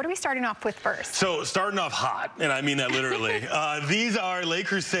game. So what are we starting off with first? So starting off hot, and I mean that literally. These are Le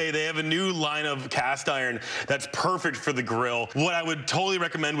Creuset. They have a new line of cast iron that's perfect for the grill. What I would totally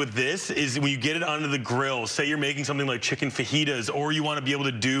recommend with this is when you get it onto the grill, say you're making something like chicken fajitas, or you want to be able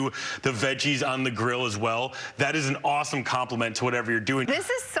to do the veggies on the grill as well, that is an awesome complement to whatever you're doing. This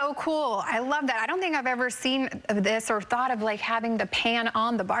is so cool. I love that. I don't think I've ever seen this or thought of like having the pan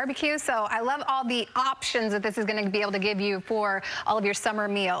on the barbecue. So I love all the options that this is going to be able to give you for all of your summer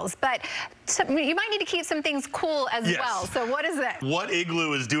meals. But you might need to keep some things cool as well. So what is it? What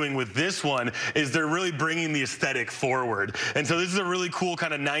Igloo is doing with this one is they're really bringing the aesthetic forward. And so this is a really cool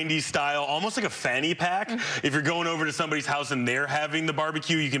kind of 90s style, almost like a fanny pack. If you're going over to somebody's house and they're having the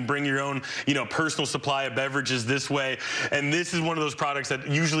barbecue, you can bring your own, you know, personal supply of beverages this way. And this is one of those products that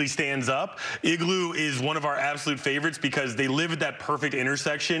usually stands up. Igloo is one of our absolute favorites because they live at that perfect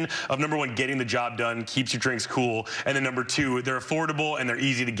intersection of, number one, getting the job done, keeps your drinks cool, and then number two, they're affordable and they're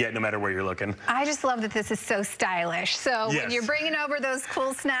easy to get no matter where you're looking. I just love that this is so stylish. So when you're bringing over those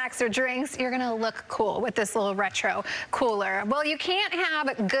cool snacks or drinks, you're going to look cool with this little retro cooler. Well, you can't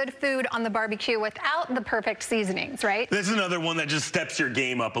have good food on the barbecue without the perfect seasonings, right? This is another one that just steps your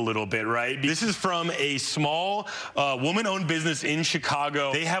game up a little bit, right? This is from a small woman-owned business in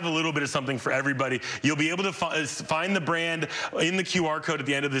Chicago. They have a little bit of something for everybody. You'll be able to find the brand in the QR code at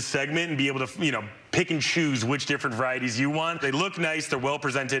the end of this segment and be able to, you know, pick and choose which different varieties you want. They look nice, they're well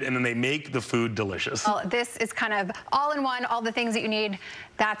presented, and then they make the food delicious. Well, this is kind of all in one, all the things that you need.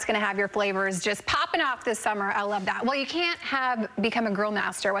 That's going to have your flavors just popping off this summer. I love that. Well, you can't become a grill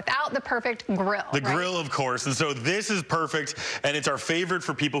master without the perfect grill. The grill, of course. And so this is perfect, and it's our favorite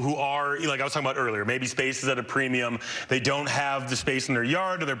for people who are, like I was talking about earlier, maybe spaces at a premium. They don't have the space in their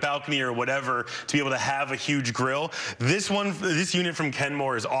yard or their balcony or whatever to be able to have a huge grill. This unit from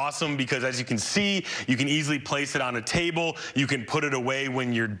Kenmore is awesome because, as you can see, you can easily place it on a table. You can put it away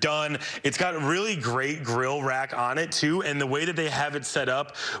when you're done. It's got a really great grill rack on it too, and the way that they have it set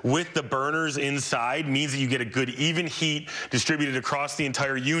up with the burners inside means that you get a good even heat distributed across the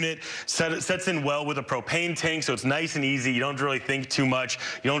entire unit. Sets in well with a propane tank, so it's nice and easy. You don't really think too much.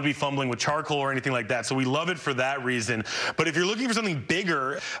 You don't have to be fumbling with charcoal or anything like that. So we love it for that reason. But if you're looking for something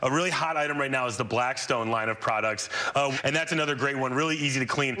bigger, a really hot item right now is the Blackstone line of products, and that's another great one. Really easy to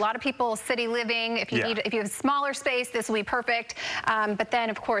clean. A lot of people city living. If you have smaller space, this will be perfect. But then,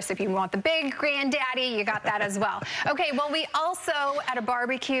 of course, if you want the big granddaddy, you got that as well. Okay, well, we also, at a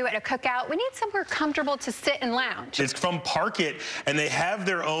barbecue, at a cookout, we need somewhere comfortable to sit and lounge. It's from Park It, and they have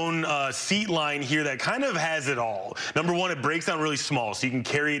their own seat line here that kind of has it all. Number one, it breaks down really small, so you can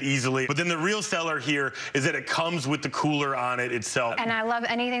carry it easily. But then the real seller here is that it comes with the cooler on it itself. And I love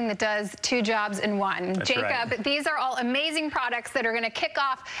anything that does two jobs in one. That's Jacob, right. These are all amazing products that are going to kick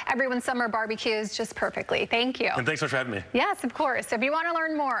off everyone's summer barbecues just perfectly. Thank you. And thanks so much for having me. Yes, of course. If you want to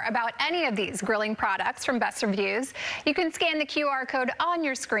learn more about any of these grilling products from Best Reviews, you can scan the QR code on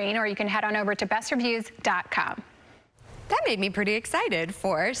your screen, or you can head on over to bestreviews.com. That made me pretty excited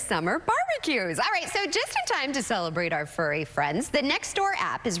for summer barbecues. All right, so just in time to celebrate our furry friends, the Nextdoor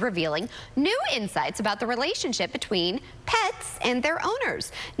app is revealing new insights about the relationship between pets and their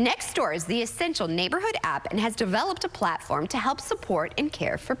owners. Nextdoor is the essential neighborhood app and has developed a platform to help support and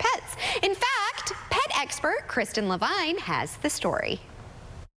care for pets. In fact, pet expert Kristen Levine has the story.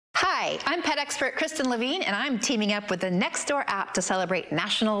 Hi, I'm pet expert Kristen Levine, and I'm teaming up with the Nextdoor app to celebrate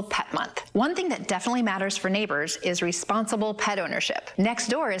National Pet Month. One thing that definitely matters for neighbors is responsible pet ownership.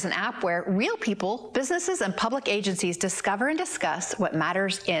 Nextdoor is an app where real people, businesses, and public agencies discover and discuss what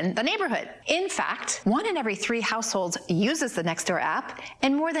matters in the neighborhood. In fact, 1 in every 3 households uses the Nextdoor app,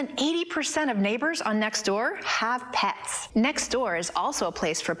 and more than 80% of neighbors on Nextdoor have pets. Nextdoor is also a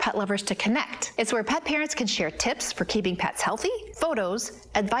place for pet lovers to connect. It's where pet parents can share tips for keeping pets healthy, photos,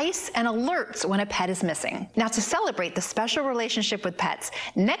 advice, and alerts when a pet is missing. Now, to celebrate the special relationship with pets,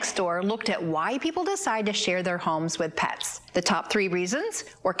 Nextdoor looked at why people decide to share their homes with pets. The top 3 reasons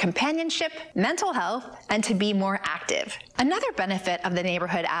were companionship, mental health, and to be more active. Another benefit of the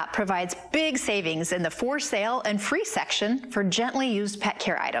Neighborhood app provides big savings in the for sale and free section for gently used pet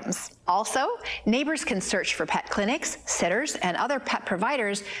care items. Also, neighbors can search for pet clinics, sitters, and other pet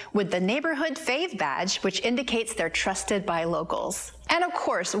providers with the Neighborhood Fave badge, which indicates they're trusted by locals. And of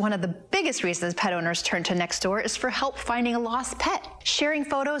course, one of the biggest reasons pet owners turn to Nextdoor is for help finding a lost pet. Sharing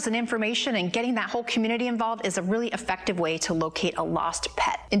photos and information and getting that whole community involved is a really effective way to locate a lost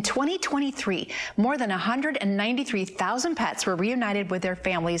pet. In 2023, more than 193,000 pets were reunited with their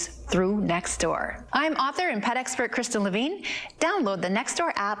families through Nextdoor. I'm author and pet expert Kristen Levine. Download the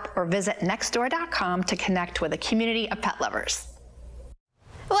Nextdoor app or visit nextdoor.com to connect with a community of pet lovers.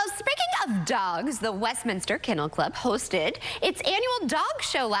 Well, speaking of dogs, the Westminster Kennel Club hosted its annual dog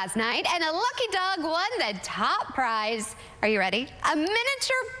show last night, and a lucky dog won the top prize. Are you ready? A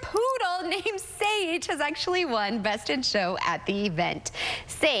miniature poodle named Sage has actually won Best in Show at the event.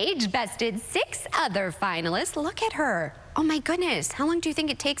 Sage bested 6 other finalists. Look at her. Oh my goodness, how long do you think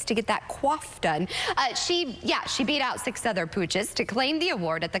it takes to get that coif done? She beat out 6 other pooches to claim the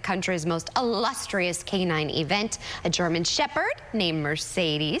award at the country's most illustrious canine event. A German Shepherd named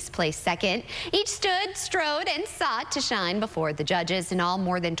Mercedes placed second. Each stood, strode, and sought to shine before the judges. In all,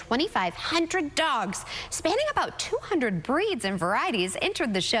 more than 2,500 dogs, spanning about 200 breeds and varieties,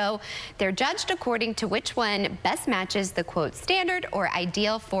 entered the show. They're judged according to which one best matches the, quote, standard or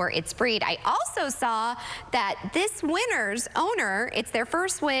ideal for its breed. I also saw that this winner owner, it's their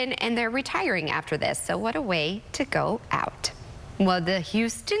first win and they're retiring after this. So what a way to go out. Well, the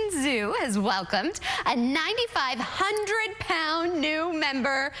Houston Zoo has welcomed a 9,500-pound new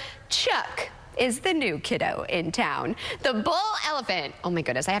member. Chuck is the new kiddo in town. The bull elephant, oh my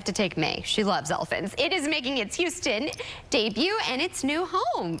goodness, I have to take May. She loves elephants. It is making its Houston debut and its new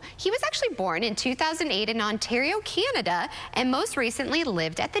home. He was actually born in 2008 in Ontario, Canada, and most recently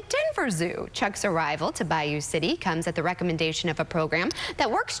lived at the Denver Zoo. Chuck's arrival to Bayou City comes at the recommendation of a program that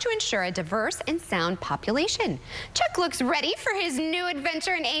works to ensure a diverse and sound population. Chuck looks ready for his new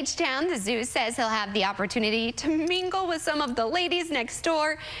adventure in H-Town. The zoo says he'll have the opportunity to mingle with some of the ladies next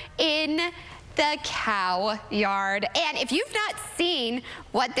door in the cow yard. And if you've not seen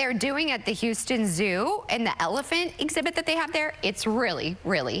what they're doing at the Houston Zoo and the elephant exhibit that they have there, it's really,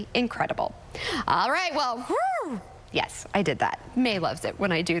 really incredible. All right, well, yes, I did that. May loves it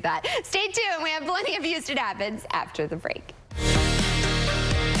when I do that. Stay tuned. We have plenty of Houston Happens after the break.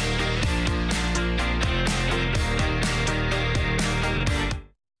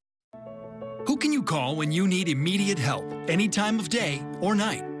 Who can you call when you need immediate help, any time of day or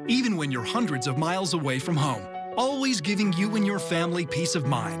night, even when you're hundreds of miles away from home? Always giving you and your family peace of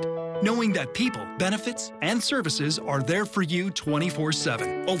mind, knowing that people, benefits, and services are there for you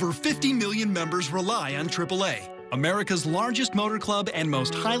 24/7. Over 50 million members rely on AAA, America's largest motor club and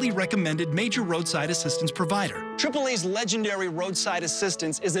most highly recommended major roadside assistance provider. AAA's legendary roadside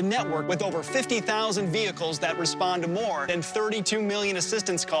assistance is a network with over 50,000 vehicles that respond to more than 32 million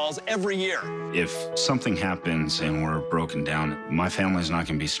assistance calls every year. If something happens and we're broken down, my family's not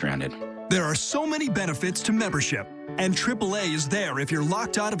going to be stranded. There are so many benefits to membership, and AAA is there if you're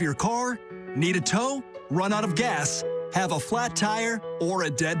locked out of your car, need a tow, run out of gas, have a flat tire, or a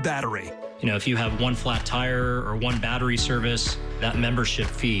dead battery. You know, if you have one flat tire or one battery service, that membership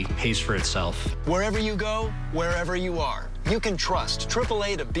fee pays for itself. Wherever you go, wherever you are, you can trust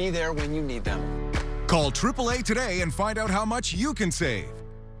AAA to be there when you need them. Call AAA today and find out how much you can save.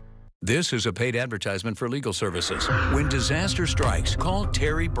 This is a paid advertisement for legal services. When disaster strikes, call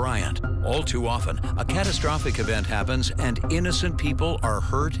Terry Bryant. All too often, a catastrophic event happens and innocent people are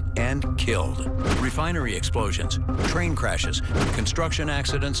hurt and killed. Refinery explosions, train crashes, construction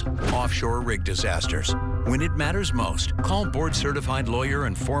accidents, offshore rig disasters. When it matters most, call board-certified lawyer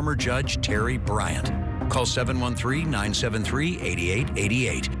and former judge Terry Bryant. Call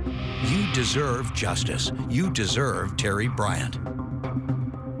 713-973-8888. You deserve justice. You deserve Terry Bryant.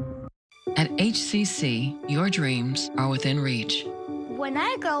 At HCC, your dreams are within reach. When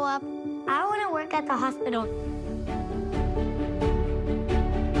I grow up, I want to work at the hospital.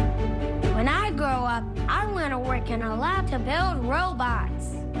 When I grow up, I want to work in a lab to build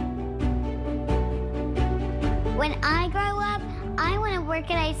robots. When I grow up, I want to work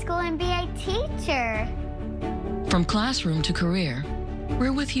at a school and be a teacher. From classroom to career,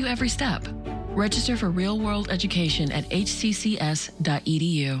 we're with you every step. Register for real-world education at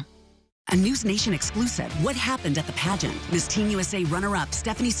hccs.edu. A News Nation exclusive. What happened at the pageant? Miss Teen USA runner-up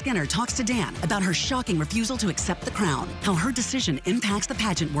Stephanie Skinner talks to Dan about her shocking refusal to accept the crown, how her decision impacts the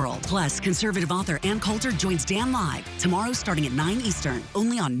pageant world. Plus, conservative author Ann Coulter joins Dan live tomorrow starting at 9 Eastern,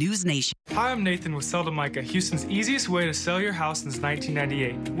 only on News Nation. Hi, I'm Nathan with Sell to Micah, Houston's easiest way to sell your house since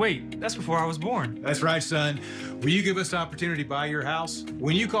 1998. Wait, that's before I was born. That's right, son. Will you give us the opportunity to buy your house?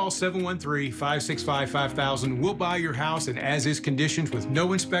 When you call 713-565-5000, we'll buy your house in as-is conditions with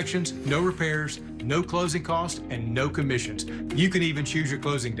no inspections, no repairs, no closing costs, and no commissions. You can even choose your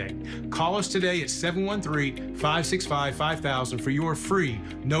closing date. Call us today at 713-565-5000 for your free,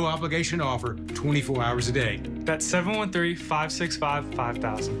 no-obligation offer 24 hours a day. That's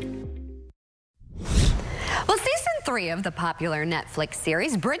 713-565-5000. Well, season 3 of the popular Netflix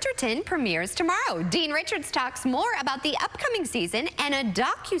series Bridgerton premieres tomorrow. Dean Richards talks more about the upcoming season and a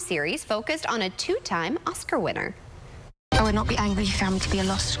docuseries focused on a 2-time Oscar winner. I would not be angry if you found me to be a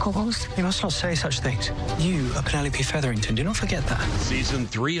lost cause. You must not say such things. You are Penelope Featherington. Do not forget that. Season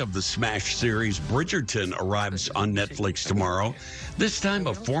 3 of the smash series Bridgerton arrives on Netflix tomorrow. This time,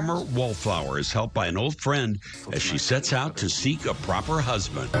 a former wallflower is helped by an old friend as she sets out to seek a proper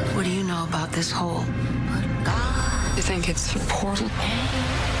husband. What do you know about this hole? You think it's a portal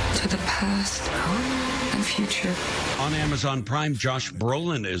to the past and future? On Amazon Prime, Josh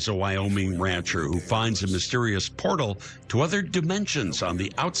Brolin is a Wyoming rancher who finds a mysterious portal to other dimensions on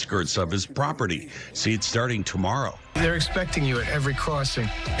the outskirts of his property. See it starting tomorrow. They're expecting you at every crossing.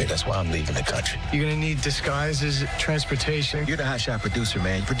 Hey, that's why I'm leaving the country. You're going to need disguises, transportation. You're the hotshot producer,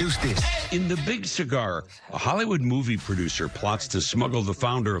 man. Produce this. In The Big Cigar, a Hollywood movie producer plots to smuggle the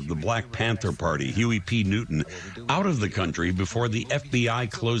founder of the Black Panther Party, Huey P. Newton, out of the country before the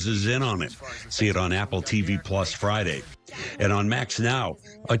FBI closes in on him. See it on Apple TV Plus Friday. And on Max Now,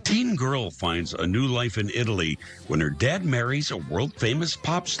 a teen girl finds a new life in Italy when her dad marries a world-famous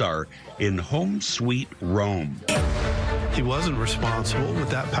pop star in Home Sweet Rome. He wasn't responsible with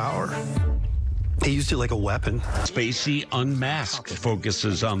that power. He used it like a weapon. Spacey Unmasked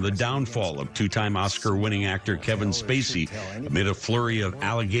focuses on the downfall of 2-time Oscar-winning actor Kevin Spacey amid a flurry of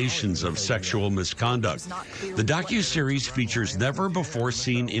allegations of sexual misconduct. The docuseries features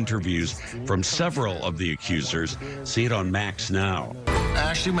never-before-seen interviews from several of the accusers. See it on Max Now.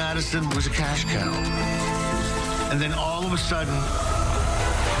 Ashley Madison was a cash cow. And then all of a sudden,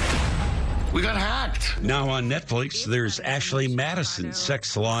 we got hacked. Now on Netflix, there's Ashley Madison,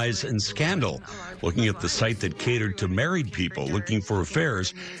 Sex, Lies, and Scandal, looking at the site that catered to married people looking for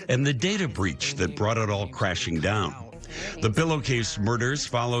affairs and the data breach that brought it all crashing down. The Pillowcase Murders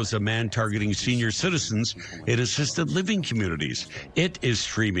follows a man targeting senior citizens in assisted living communities. It is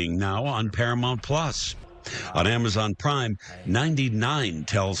streaming now on Paramount Plus. On Amazon Prime, 99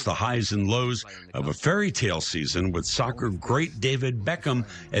 tells the highs and lows of a fairy tale season with soccer great David Beckham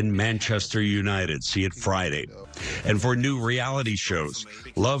and Manchester United. See it Friday. And for new reality shows,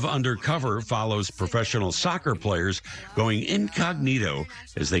 Love Undercover follows professional soccer players going incognito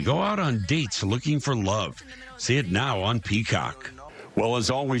as they go out on dates looking for love. See it now on Peacock. Well, as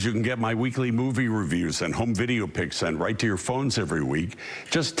always, you can get my weekly movie reviews and home video pics sent right to your phones every week.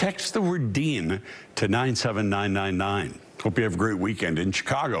 Just text the word Dean to 97999. Hope you have a great weekend. In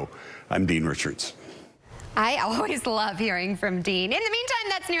Chicago, I'm Dean Richards. I always love hearing from Dean. In the meantime,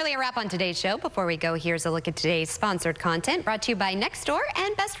 that's nearly a wrap on today's show. Before we go, here's a look at today's sponsored content brought to you by Nextdoor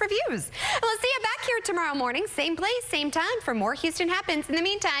and Best Reviews. We'll see you back here tomorrow morning, same place, same time for more Houston Happens. In the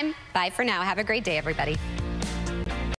meantime, bye for now. Have a great day, everybody.